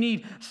hungry, you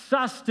need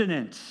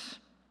sustenance.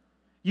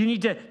 You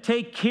need to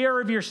take care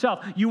of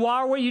yourself. You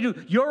are what you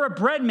do. You're a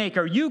bread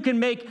maker. You can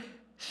make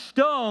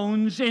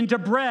stones into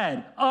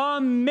bread.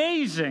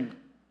 Amazing.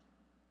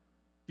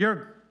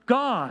 You're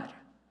God.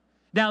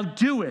 Now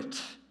do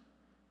it.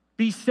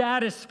 Be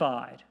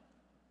satisfied.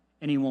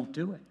 And he won't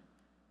do it.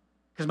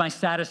 Because my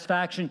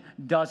satisfaction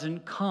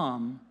doesn't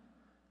come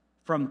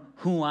from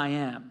who I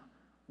am,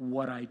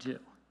 what I do.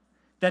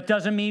 That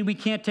doesn't mean we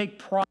can't take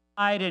pride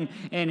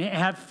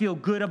and feel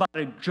good about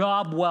a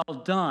job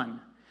well done.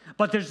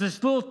 But there's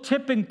this little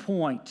tipping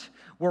point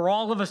where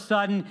all of a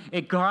sudden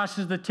it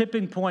crosses the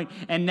tipping point,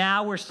 and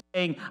now we're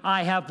saying,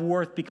 I have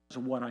worth because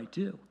of what I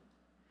do.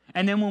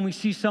 And then when we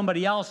see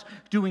somebody else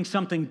doing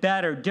something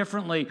better,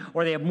 differently,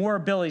 or they have more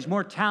abilities,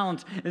 more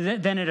talents,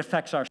 then it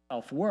affects our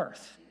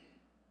self-worth.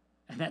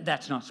 And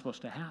that's not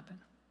supposed to happen.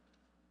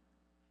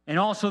 And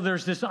also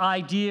there's this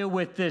idea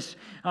with this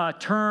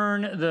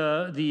turn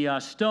the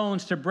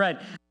stones to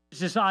bread. There's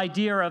this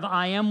idea of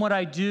I am what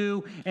I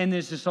do, and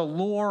there's this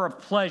allure of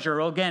pleasure.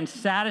 Again,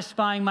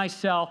 satisfying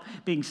myself,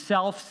 being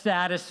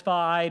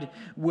self-satisfied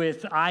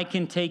with I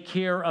can take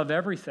care of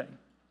everything.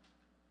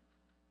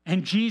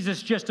 And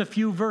Jesus, just a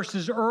few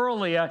verses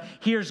earlier,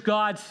 hears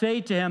God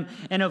say to him,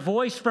 and a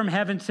voice from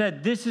heaven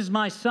said, "This is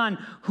my Son,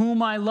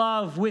 whom I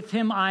love. With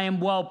him I am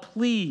well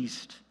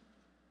pleased."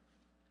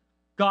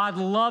 God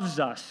loves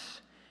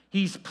us.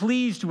 He's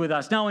pleased with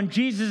us. Now, in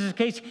Jesus'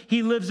 case,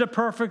 he lives a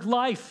perfect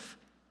life.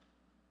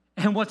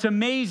 And what's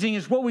amazing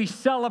is what we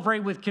celebrate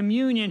with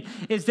communion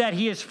is that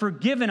he has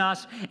forgiven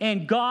us,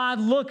 and God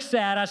looks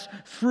at us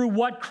through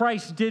what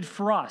Christ did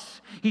for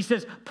us. He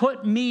says,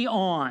 put me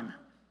on,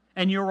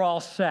 and you're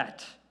all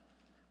set.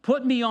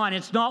 Put me on.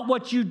 It's not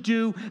what you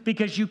do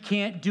because you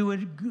can't do it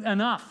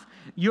enough.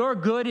 Your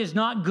good is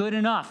not good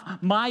enough.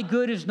 My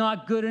good is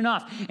not good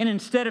enough. And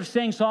instead of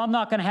saying, so I'm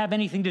not going to have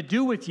anything to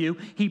do with you,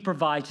 he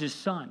provides his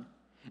Son.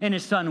 And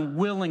his Son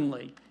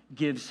willingly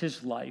gives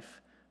his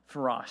life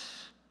for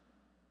us.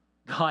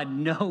 God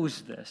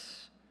knows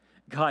this.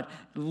 God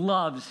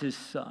loves his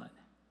Son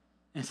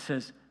and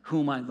says,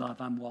 whom I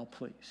love, I'm well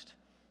pleased.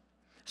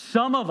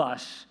 Some of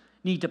us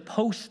need to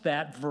post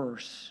that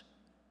verse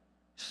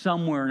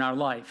somewhere in our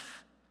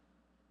life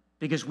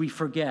because we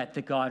forget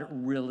that God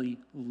really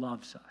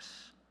loves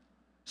us.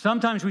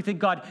 Sometimes we think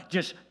God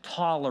just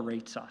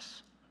tolerates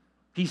us.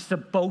 He's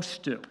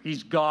supposed to.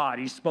 He's God.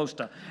 He's supposed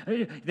to.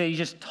 That he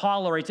just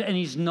tolerates it, and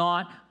he's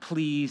not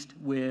pleased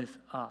with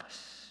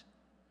us.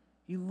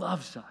 He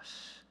loves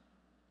us.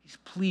 He's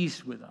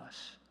pleased with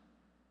us.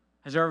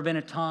 Has there ever been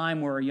a time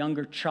where a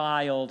younger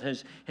child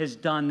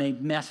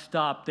they've messed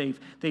up,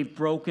 they've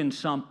broken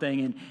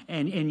something,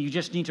 and you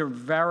just need to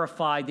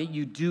verify that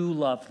you do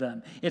love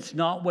them. It's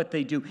not what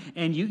they do.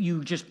 And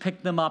you just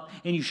pick them up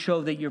and you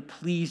show that you're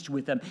pleased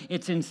with them.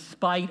 It's in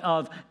spite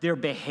of their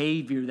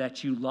behavior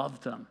that you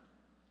love them.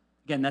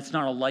 Again, that's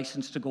not a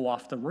license to go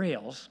off the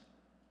rails,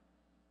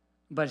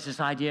 but it's this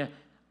idea,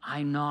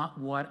 I'm not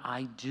what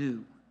I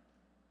do.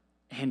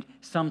 And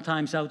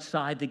sometimes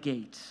outside the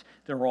gates,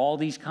 there are all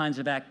these kinds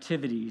of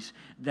activities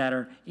that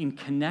are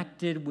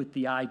connected with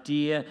the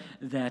idea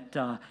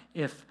that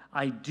if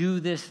I do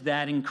this,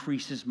 that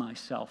increases my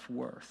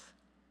self-worth.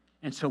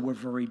 And so we're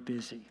very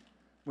busy.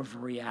 We're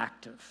very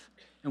active.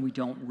 And we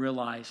don't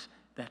realize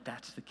that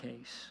that's the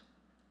case.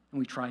 And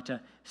we try to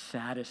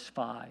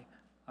satisfy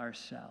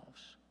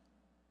ourselves.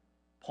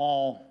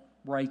 Paul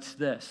writes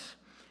this,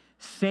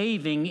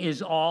 saving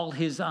is all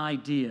his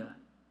idea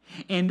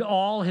and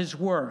all his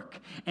work,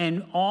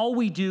 and all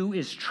we do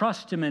is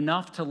trust him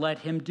enough to let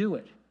him do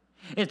it.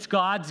 It's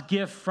God's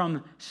gift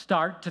from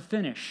start to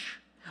finish.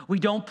 We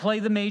don't play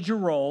the major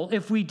role.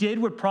 If we did,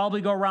 we'd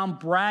probably go around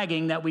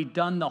bragging that we've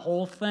done the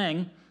whole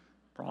thing.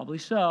 Probably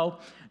so.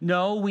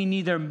 No, we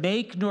neither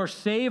make nor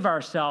save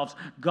ourselves.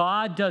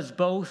 God does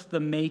both the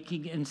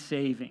making and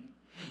saving.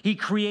 He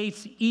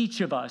creates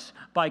each of us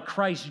by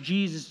Christ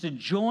Jesus to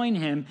join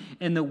him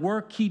in the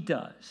work he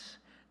does,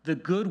 the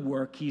good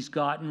work he's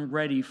gotten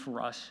ready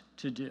for us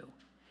to do.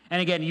 And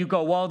again, you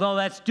go, well, no,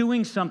 that's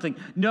doing something.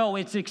 No,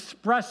 it's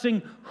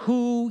expressing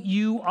who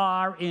you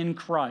are in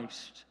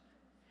Christ.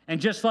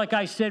 And just like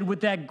I said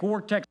with that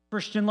Gore-Tex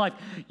Christian life,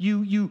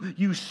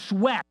 you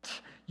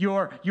sweat.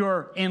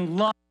 You're in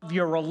love,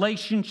 your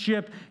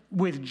relationship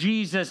with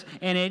Jesus,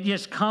 and it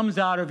just comes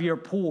out of your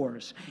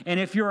pores. And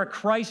if you're a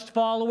Christ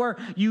follower,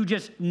 you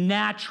just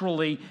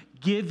naturally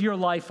give your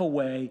life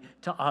away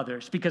to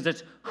others because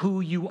it's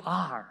who you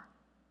are,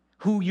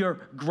 who you're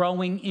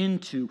growing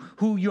into,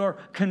 who you're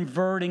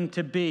converting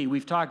to be.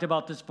 We've talked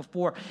about this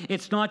before.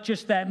 It's not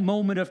just that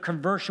moment of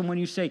conversion when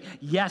you say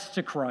yes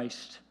to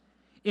Christ.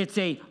 It's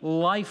a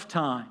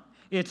lifetime.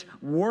 It's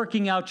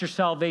working out your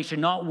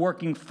salvation, not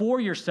working for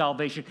your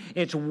salvation.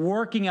 It's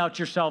working out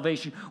your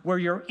salvation where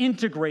you're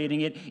integrating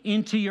it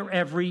into your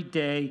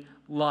everyday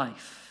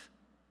life.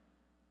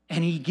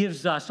 And he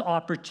gives us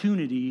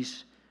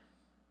opportunities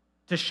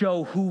to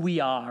show who we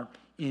are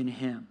in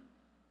him.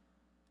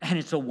 And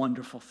it's a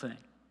wonderful thing.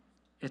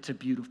 It's a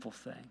beautiful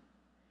thing.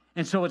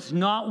 And so it's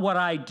not what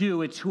I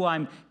do, it's who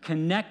I'm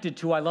connected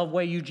to. I love the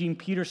way Eugene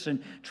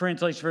Peterson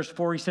translates verse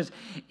 4. He says,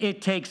 it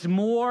takes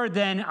more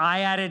than, I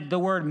added the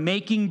word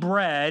making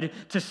bread,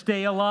 to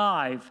stay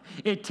alive.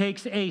 It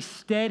takes a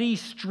steady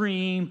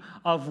stream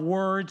of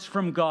words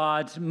from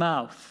God's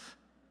mouth.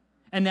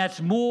 And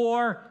that's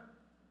more,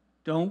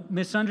 don't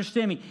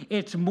misunderstand me,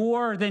 it's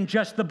more than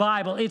just the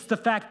Bible. It's the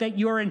fact that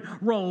you're in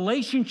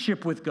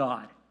relationship with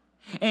God.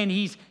 And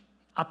He's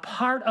a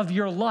part of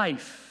your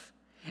life.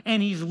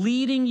 And He's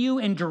leading you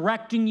and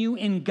directing you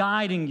and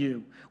guiding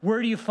you.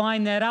 Where do you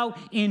find that out?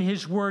 In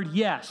His Word,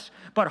 yes.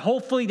 But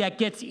hopefully that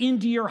gets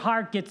into your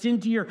heart, gets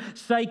into your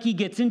psyche,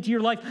 gets into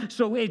your life,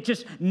 so it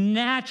just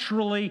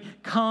naturally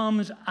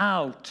comes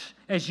out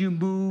as you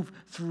move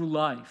through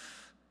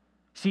life.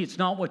 See, it's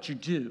not what you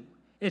do.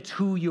 It's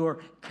who you're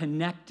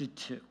connected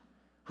to,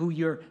 who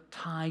you're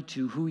tied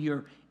to, who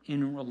you're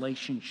in a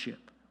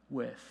relationship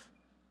with.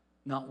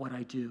 Not what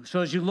I do.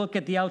 So as you look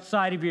at the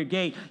outside of your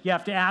gate, you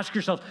have to ask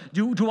yourself,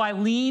 do I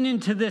lean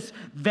into this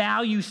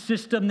value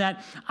system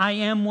that I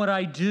am what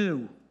I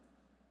do?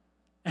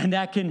 And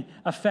that can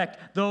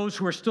affect those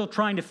who are still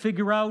trying to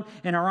figure out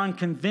and are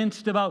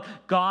unconvinced about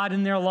God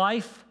in their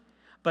life.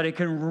 But it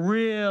can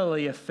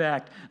really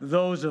affect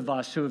those of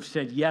us who have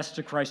said yes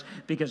to Christ,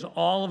 because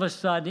all of a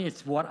sudden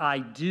it's what I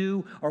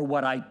do or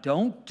what I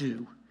don't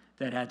do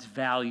that adds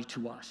value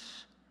to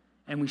us.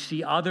 And we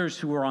see others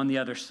who are on the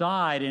other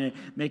side, and it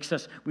makes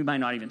us, we might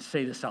not even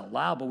say this out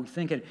loud, but we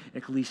think, at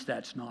least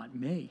that's not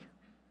me.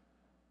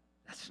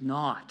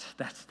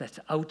 That's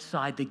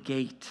outside the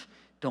gate.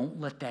 Don't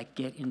let that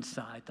get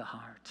inside the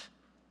heart.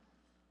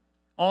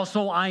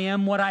 Also, I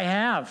am what I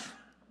have.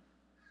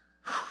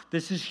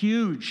 This is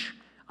huge.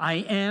 I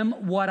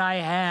am what I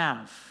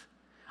have.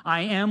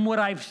 I am what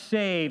I've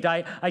saved.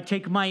 I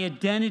take my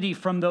identity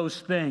from those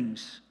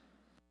things.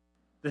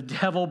 The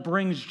devil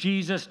brings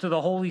Jesus to the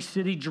holy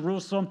city,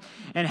 Jerusalem,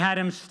 and had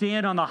him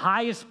stand on the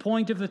highest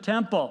point of the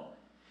temple.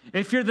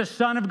 If you're the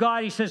Son of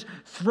God, he says,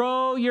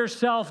 throw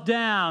yourself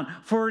down,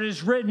 for it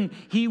is written,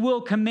 He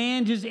will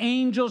command His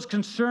angels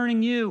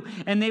concerning you,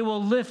 and they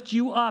will lift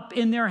you up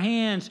in their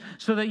hands,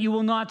 so that you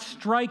will not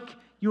strike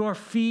your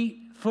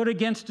foot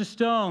against a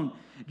stone.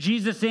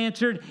 Jesus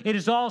answered, it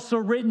is also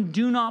written,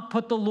 do not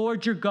put the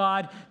Lord your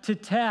God to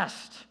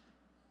test.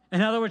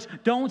 In other words,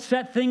 don't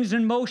set things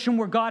in motion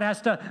where God has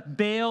to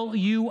bail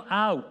you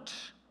out.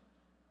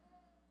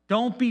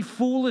 Don't be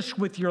foolish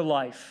with your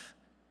life.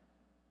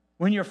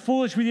 When you're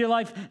foolish with your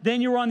life, then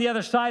you're on the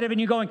other side of it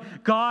and you're going,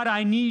 God,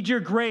 I need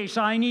your grace.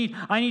 I need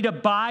a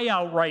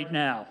buyout right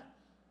now.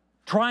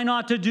 Try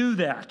not to do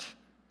that.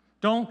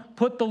 Don't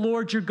put the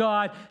Lord your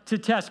God to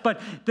test.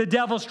 But the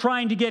devil's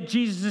trying to get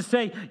Jesus to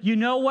say, you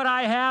know what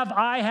I have?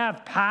 I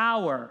have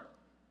power.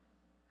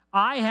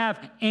 I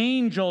have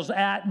angels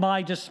at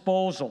my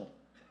disposal.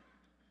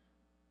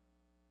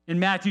 In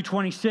Matthew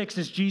 26,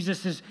 as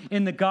Jesus is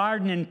in the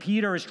garden and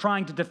Peter is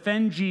trying to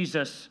defend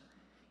Jesus,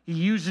 he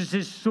uses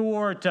his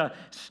sword to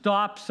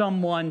stop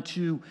someone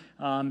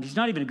he's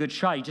not even a good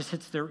shot, he just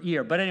hits their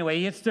ear. But anyway,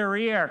 he hits their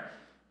ear.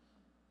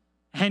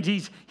 And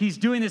he's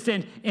doing this,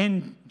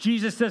 and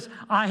Jesus says,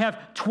 I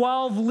have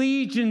 12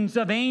 legions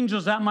of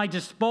angels at my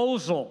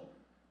disposal.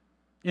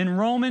 In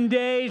Roman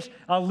days,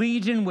 a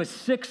legion was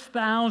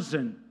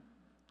 6,000.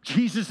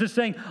 Jesus is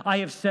saying, I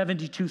have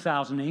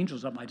 72,000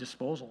 angels at my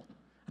disposal.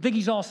 I think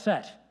he's all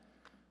set.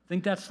 I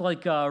think that's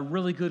like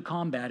really good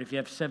combat if you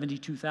have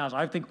 72,000.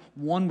 I think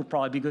one would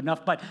probably be good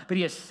enough, but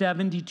he has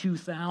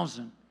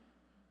 72,000.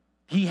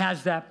 He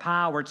has that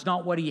power. It's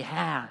not what he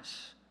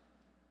has.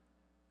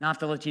 Now, I have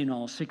to let you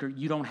know a secret.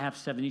 You don't have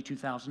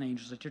 72,000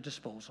 angels at your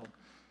disposal.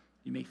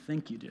 You may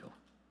think you do,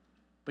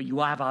 but you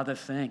have other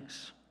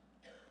things.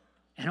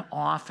 And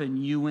often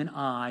you and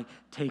I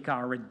take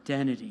our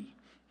identity.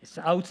 It's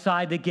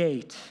outside the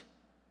gate.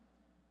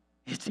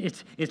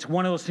 It's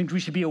one of those things we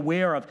should be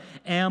aware of.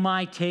 Am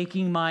I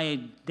taking my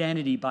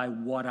identity by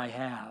what I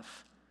have,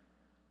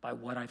 by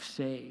what I've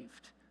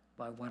saved,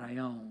 by what I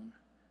own,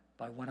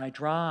 by what I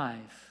drive,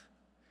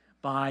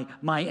 by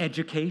my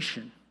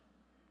education,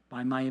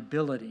 by my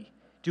ability?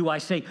 Do I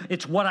say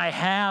it's what I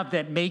have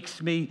that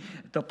makes me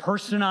the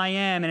person I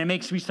am and it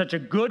makes me such a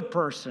good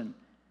person?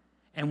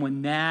 And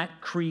when that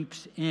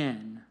creeps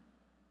in,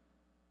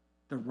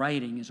 the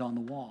writing is on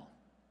the wall.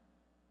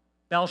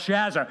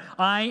 Belshazzar,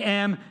 I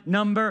am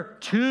number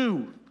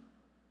 2.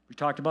 We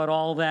talked about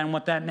all of that and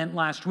what that meant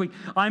last week.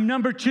 I'm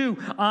number 2.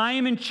 I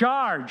am in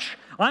charge.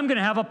 I'm going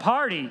to have a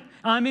party.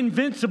 I'm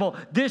invincible.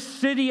 This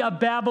city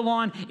of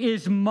Babylon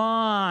is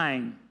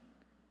mine.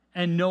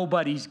 And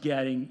nobody's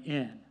getting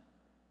in.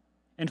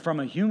 And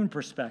from a human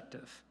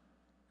perspective,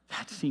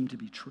 that seemed to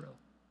be true.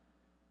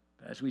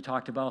 But as we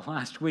talked about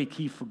last week,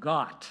 he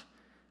forgot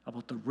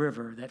about the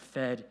river that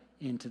fed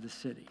into the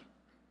city.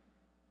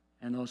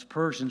 And those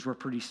Persians were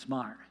pretty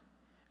smart.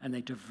 And they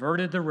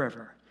diverted the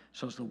river.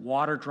 So as the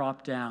water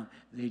dropped down,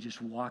 they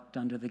just walked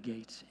under the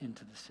gates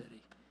into the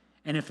city.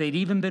 And if they'd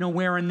even been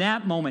aware in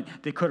that moment,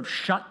 they could have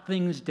shut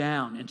things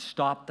down and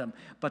stopped them.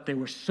 But they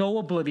were so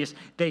oblivious.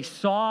 They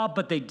saw,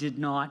 but they did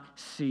not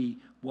see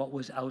what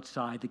was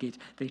outside the gates.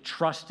 They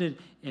trusted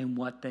in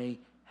what they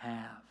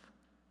have.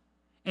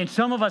 And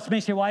some of us may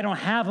say, well, I don't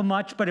have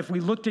much, but if we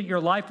looked at your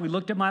life, we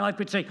looked at my life,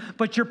 we'd say,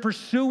 but you're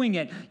pursuing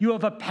it. You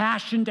have a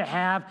passion to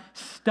have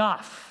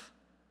stuff.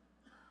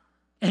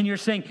 And you're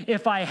saying,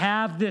 if I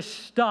have this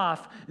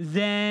stuff,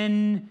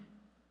 then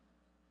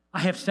I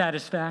have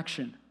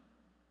satisfaction.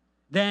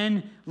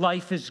 Then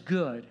life is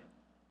good.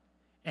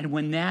 And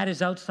when that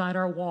is outside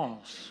our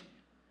walls,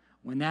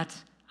 when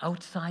that's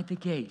outside the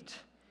gate,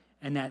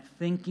 and that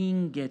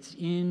thinking gets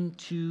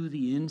into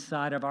the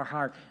inside of our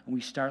heart, and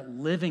we start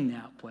living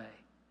that way,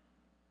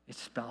 it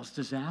spells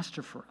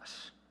disaster for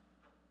us.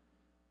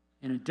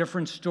 In a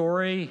different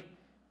story,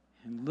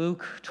 in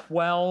Luke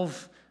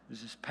 12,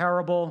 there's this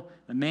parable.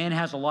 The man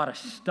has a lot of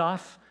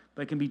stuff,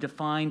 but it can be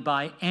defined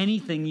by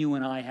anything you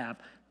and I have.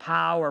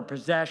 Power,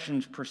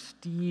 possessions,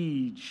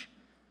 prestige,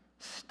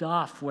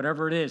 stuff,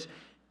 whatever it is.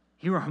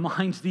 He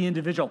reminds the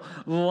individual,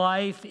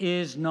 life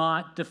is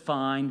not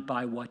defined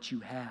by what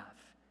you have,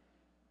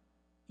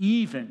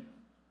 even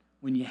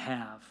when you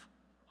have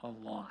a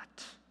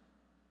lot.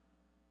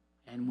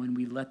 And when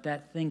we let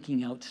that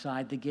thinking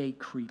outside the gate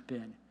creep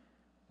in,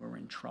 we're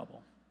in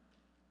trouble.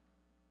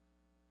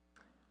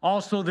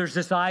 Also, there's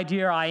this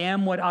idea, I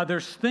am what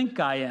others think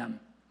I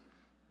am.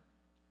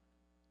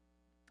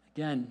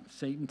 Again,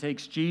 Satan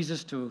takes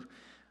Jesus to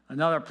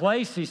another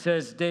place. He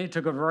says they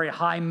took a very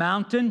high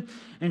mountain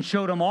and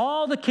showed him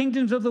all the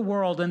kingdoms of the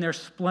world and their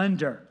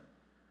splendor.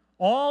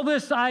 All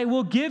this I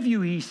will give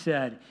you, he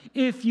said,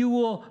 if you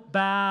will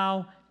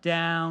bow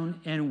down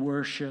and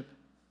worship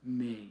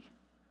me.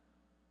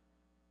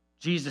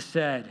 Jesus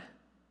said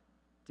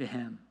to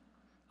him,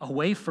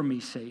 away from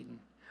me, Satan,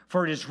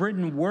 for it is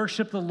written,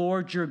 worship the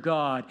Lord your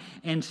God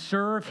and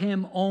serve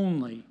him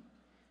only.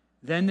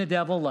 Then the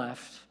devil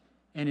left,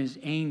 and his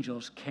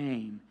angels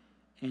came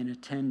and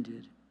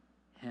attended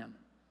him.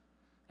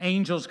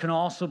 Angels can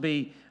also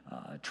be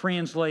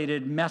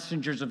translated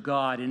messengers of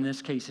God. In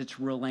this case, it's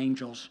real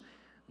angels.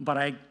 But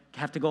I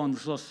have to go on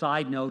this little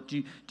side note.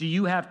 Do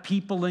you have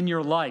people in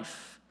your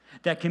life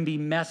that can be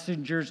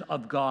messengers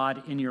of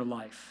God in your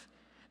life,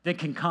 that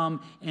can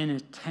come and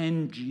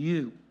attend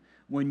you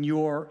when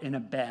you're in a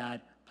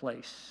bad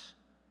place?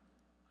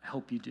 I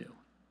hope you do.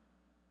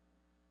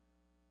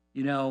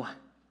 You know,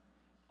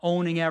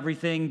 owning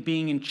everything,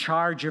 being in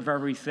charge of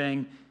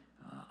everything,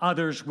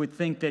 others would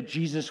think that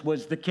Jesus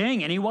was the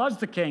king, and he was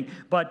the king.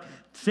 But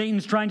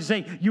Satan's trying to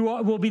say, you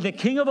will be the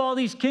king of all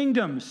these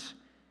kingdoms.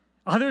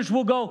 Others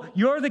will go,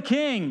 you're the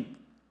king.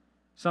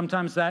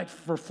 Sometimes that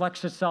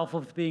reflects itself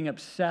with being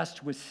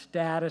obsessed with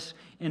status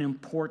and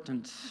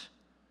importance.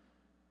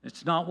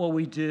 It's not what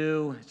we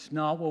do. It's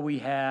not what we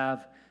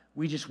have.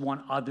 We just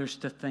want others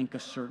to think a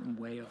certain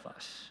way of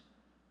us.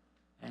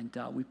 And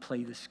we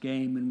play this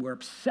game, and we're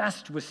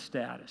obsessed with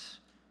status.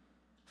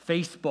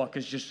 Facebook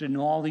is just in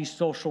all these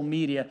social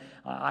media.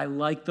 I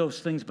like those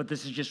things, but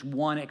this is just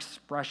one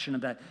expression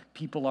of that.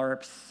 People are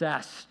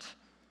obsessed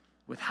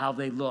with how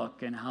they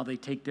look and how they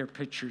take their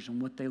pictures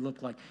and what they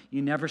look like.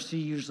 You never see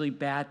usually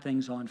bad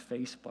things on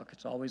Facebook.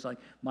 It's always like,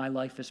 my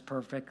life is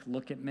perfect.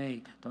 Look at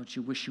me. Don't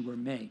you wish you were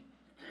me?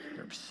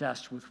 They're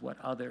obsessed with what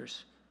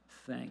others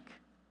think.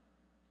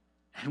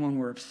 And when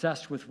we're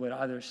obsessed with what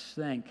others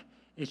think,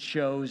 it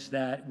shows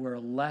that we're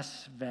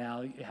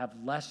have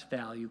less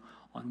value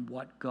on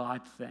what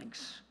God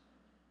thinks.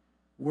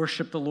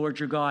 Worship the Lord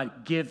your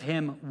God. Give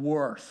him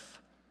worth.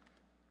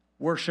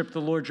 Worship the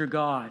Lord your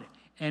God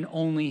and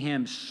only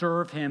him.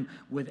 Serve him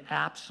with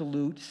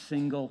absolute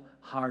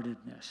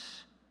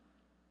single-heartedness.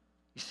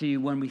 You see,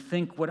 when we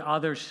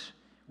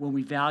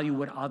value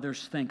what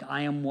others think,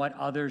 I am what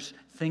others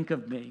think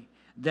of me,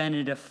 then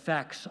it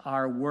affects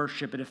our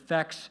worship. It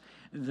affects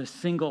the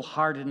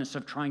single-heartedness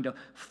of trying to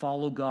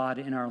follow God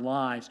in our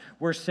lives.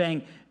 We're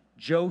saying,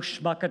 Joe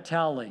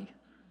Schmuckatelli,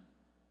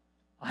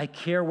 I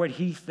care what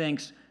he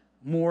thinks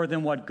more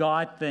than what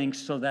God thinks,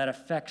 so that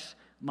affects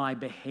my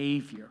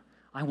behavior.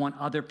 I want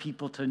other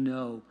people to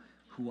know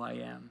who I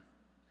am.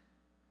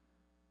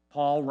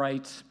 Paul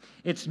writes,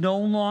 it's no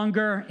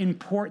longer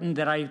important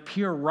that I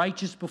appear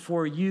righteous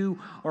before you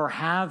or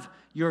have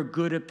your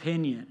good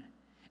opinion.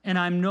 And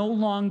I'm no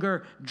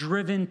longer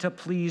driven to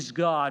please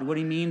God. What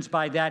he means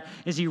by that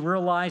is he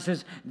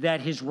realizes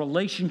that his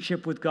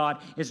relationship with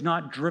God is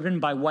not driven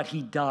by what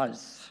he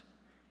does.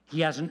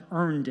 He hasn't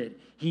earned it.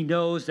 He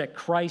knows that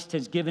Christ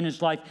has given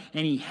his life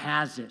and he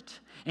has it.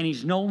 And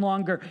he's no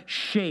longer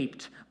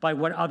shaped by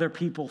what other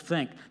people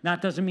think.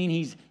 That doesn't mean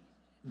he's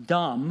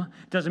dumb.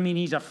 Doesn't mean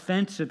he's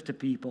offensive to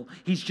people.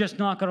 He's just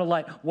not going to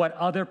let what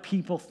other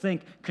people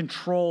think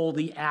control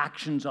the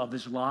actions of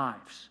his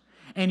lives.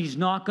 And he's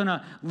not going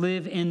to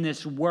live in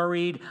this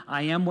worried,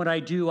 I am what I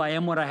do, I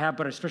am what I have,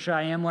 but especially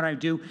I am what I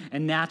do,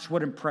 and that's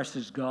what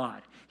impresses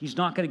God. He's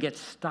not going to get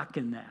stuck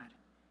in that.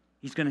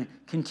 He's going to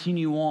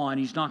continue on.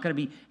 He's not going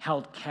to be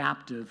held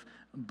captive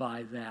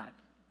by that.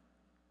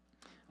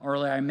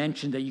 Earlier I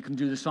mentioned that you can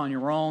do this on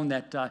your own,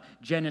 that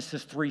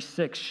Genesis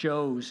 3:6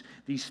 shows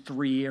these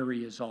three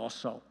areas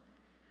also.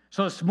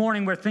 So this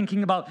morning we're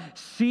thinking about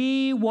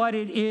see what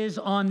it is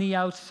on the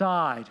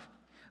outside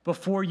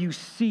before you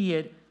see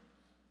it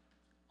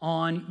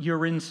on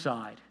your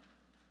inside.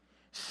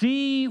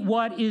 See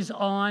what is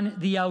on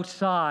the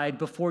outside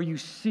before you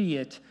see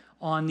it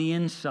on the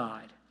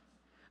inside.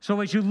 So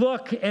as you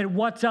look at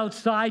what's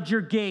outside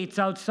your gates,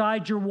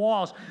 outside your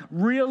walls,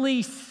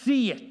 really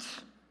see it.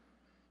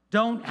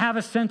 Don't have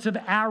a sense of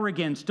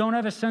arrogance. Don't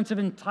have a sense of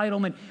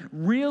entitlement.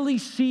 Really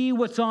see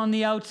what's on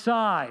the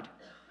outside.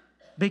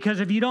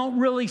 Because if you don't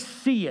really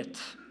see it,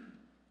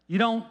 you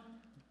don't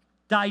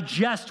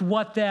digest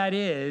what that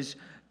is,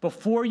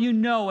 before you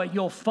know it,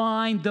 you'll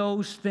find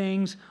those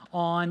things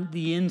on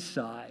the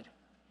inside.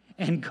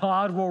 And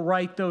God will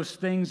write those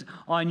things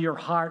on your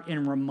heart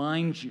and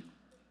remind you.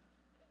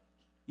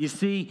 You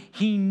see,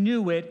 he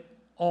knew it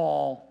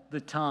all the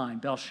time,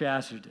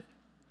 Belshazzar did.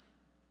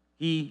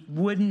 He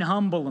wouldn't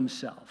humble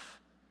himself.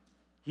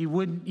 He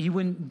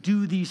wouldn't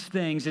do these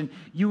things. And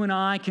you and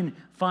I can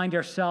find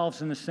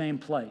ourselves in the same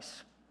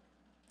place.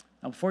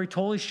 Now, before we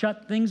totally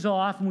shut things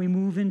off and we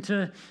move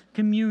into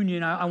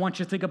communion, I want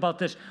you to think about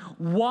this.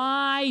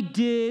 Why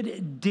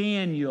did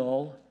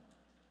Daniel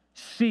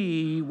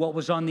see what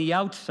was on the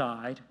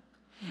outside?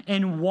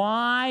 And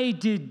why was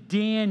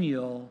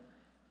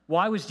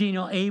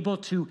Daniel able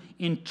to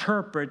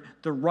interpret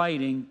the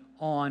writing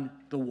on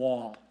the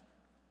wall?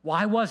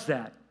 Why was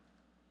that?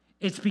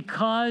 It's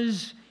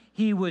because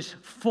he was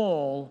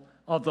full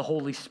of the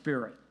Holy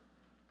Spirit.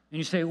 And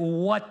you say, well,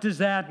 what does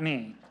that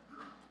mean?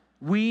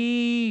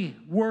 We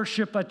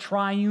worship a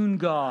triune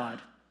God,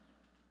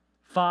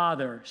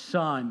 Father,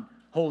 Son,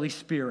 Holy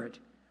Spirit.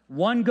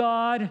 One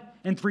God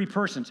in three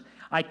persons.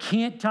 I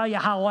can't tell you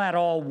how that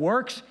all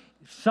works.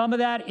 Some of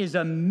that is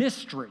a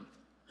mystery.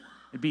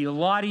 It'd be a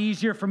lot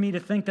easier for me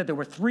to think that there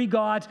were three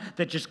gods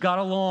that just got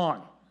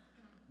along.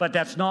 But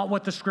that's not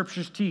what the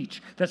scriptures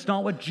teach. That's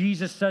not what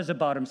Jesus says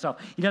about himself.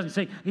 He doesn't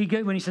say,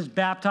 when he says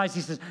baptize, he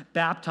says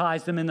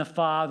baptize them in the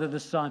Father, the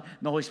Son,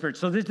 and the Holy Spirit.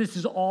 So this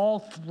is all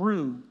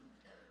through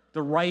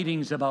the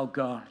writings about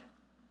God.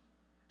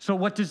 So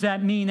what does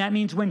that mean? That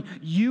means when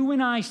you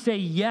and I say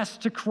yes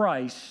to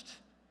Christ,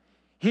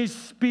 his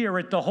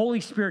Spirit, the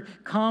Holy Spirit,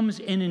 comes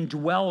and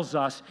indwells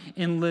us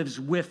and lives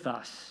with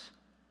us.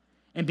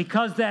 And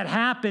because that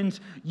happens,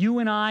 you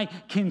and I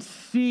can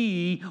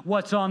see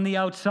what's on the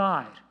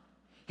outside.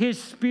 His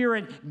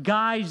Spirit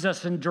guides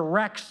us and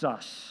directs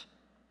us.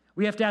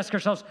 We have to ask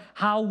ourselves,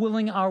 how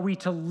willing are we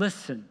to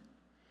listen?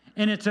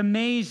 And it's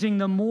amazing,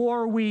 the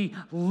more we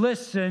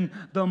listen,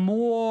 the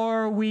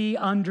more we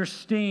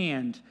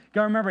understand. You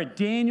gotta remember,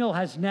 Daniel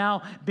has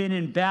now been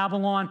in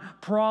Babylon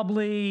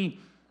probably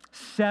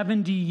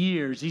 70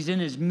 years. He's in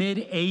his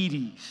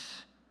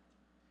mid-80s.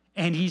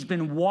 And he's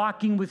been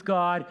walking with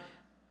God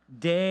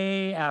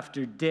day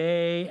after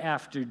day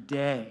after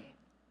day.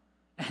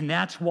 And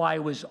that's why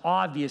it was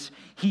obvious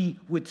he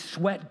would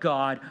sweat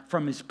God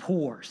from his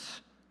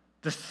pores.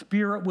 The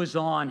Spirit was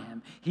on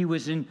him. He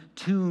was in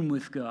tune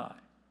with God.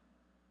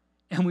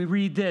 And we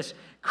read this,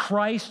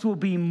 Christ will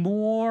be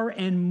more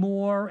and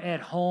more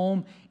at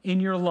home in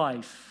your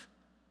life,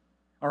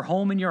 or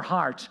home in your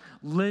hearts,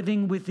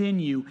 living within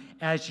you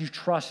as you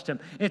trust him.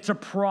 It's a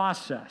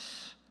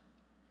process.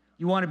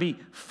 You want to be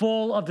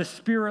full of the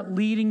Spirit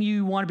leading you.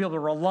 You want to be able to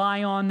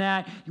rely on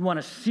that. You want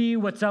to see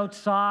what's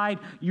outside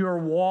your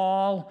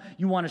wall.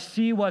 You want to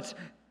see what's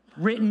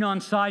written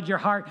inside your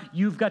heart.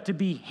 You've got to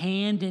be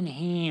hand in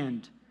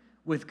hand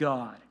with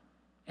God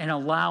and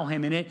allow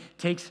him. And it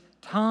takes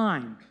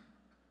time,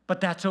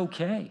 but that's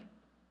okay.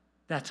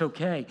 That's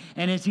okay.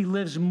 And as he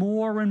lives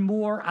more and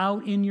more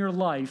out in your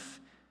life,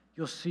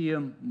 you'll see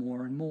him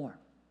more and more.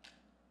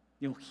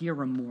 You'll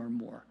hear him more and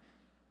more.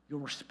 You'll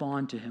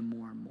respond to him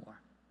more and more.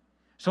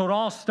 So it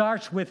all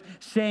starts with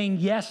saying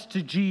yes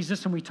to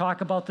Jesus, and we talk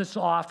about this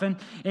often.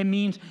 It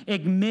means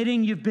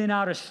admitting you've been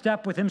out of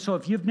step with him. So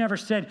if you've never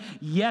said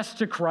yes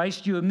to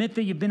Christ, you admit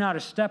that you've been out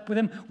of step with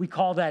him. We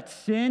call that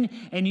sin,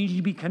 and you need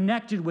to be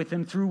connected with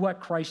him through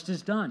what Christ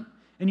has done.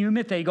 And you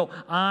admit that. You go,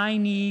 I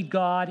need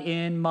God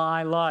in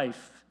my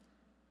life.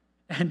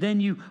 And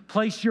then you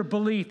place your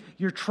belief,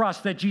 your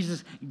trust that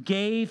Jesus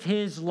gave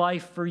his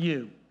life for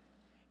you.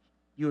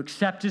 You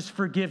accept his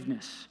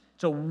forgiveness.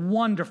 It's a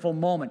wonderful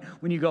moment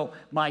when you go,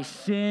 my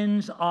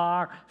sins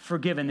are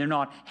forgiven. They're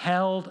not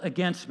held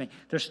against me.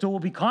 There still will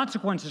be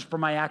consequences for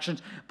my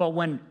actions, but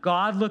when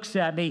God looks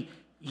at me,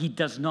 he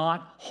does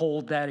not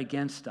hold that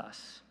against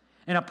us.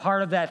 And a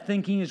part of that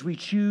thinking is we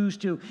choose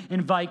to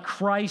invite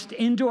Christ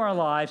into our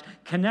lives,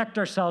 connect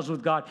ourselves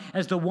with God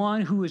as the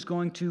one who is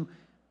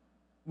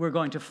we're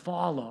going to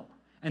follow.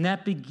 And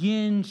that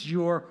begins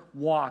your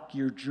walk,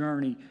 your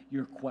journey,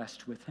 your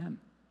quest with him.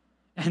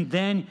 And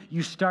then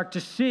you start to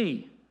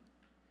see.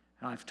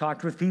 I've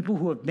talked with people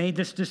who have made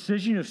this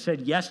decision, who have said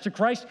yes to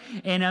Christ,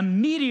 and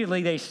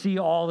immediately they see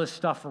all this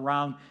stuff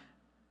around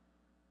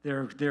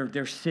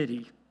their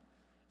city.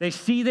 They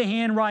see the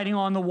handwriting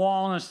on the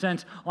wall, in a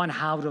sense, on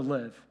how to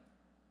live.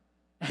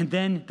 And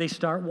then they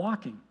start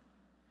walking.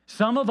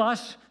 Some of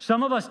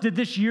us did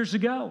this years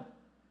ago,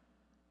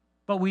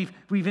 but we've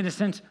in a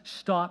sense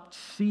stopped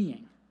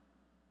seeing.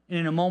 And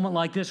in a moment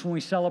like this, when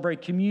we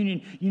celebrate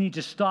communion, you need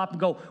to stop and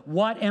go,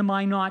 what am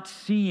I not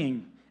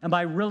seeing? Am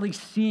I really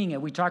seeing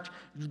it? We talked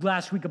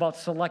last week about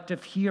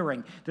selective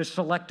hearing. There's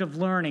selective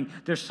learning.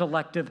 There's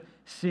selective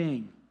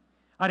seeing.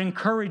 I'd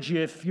encourage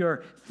you, if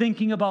you're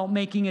thinking about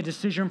making a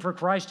decision for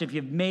Christ, if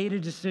you've made a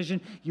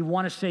decision, you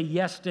want to say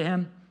yes to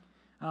him,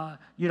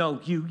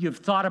 you've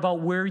thought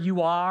about where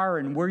you are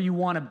and where you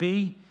want to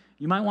be,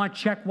 you might want to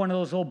check one of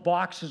those little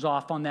boxes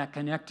off on that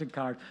connected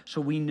card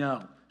so we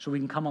know, so we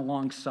can come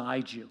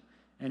alongside you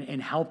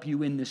and help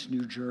you in this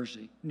new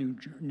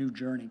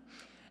journey.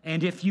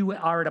 And if you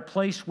are at a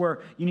place where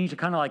you need to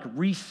kind of like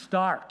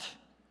restart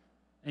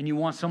and you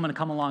want someone to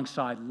come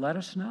alongside, let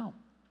us know.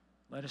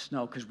 Let us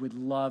know, because we'd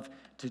love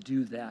to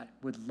do that.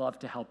 We'd love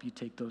to help you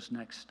take those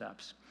next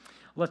steps.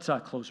 Let's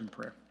close in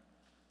prayer.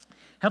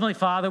 Heavenly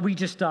Father, we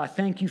just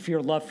thank you for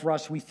your love for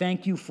us. We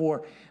thank you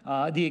for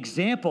the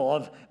example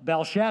of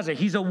Belshazzar.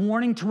 He's a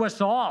warning to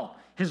us all.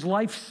 His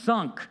life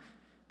sunk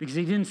because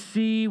he didn't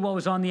see what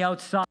was on the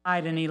outside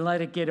and he let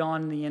it get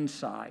on the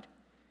inside.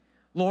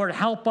 Lord,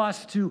 help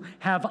us to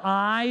have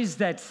eyes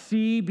that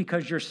see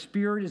because your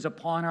Spirit is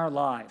upon our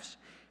lives.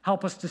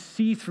 Help us to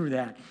see through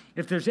that.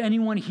 If there's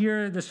anyone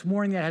here this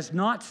morning that has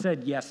not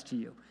said yes to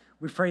you,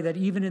 we pray that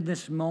even in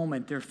this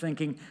moment, they're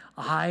thinking,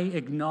 I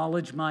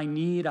acknowledge my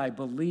need, I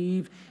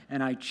believe,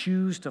 and I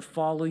choose to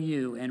follow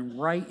you. And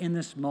right in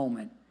this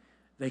moment,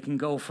 they can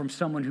go from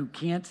someone who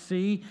can't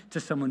see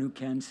to someone who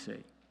can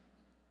see.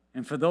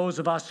 And for those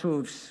of us who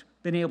have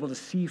been able to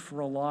see for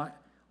a lot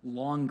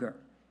longer,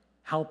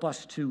 help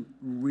us to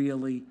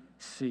really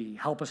see.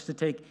 Help us to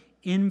take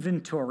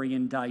inventory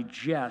and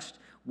digest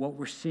what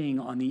we're seeing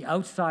on the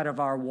outside of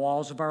our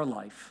walls of our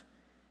life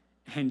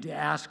and to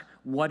ask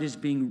what is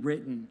being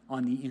written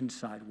on the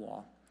inside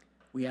wall.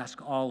 We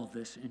ask all of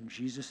this in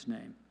Jesus'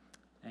 name.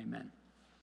 Amen.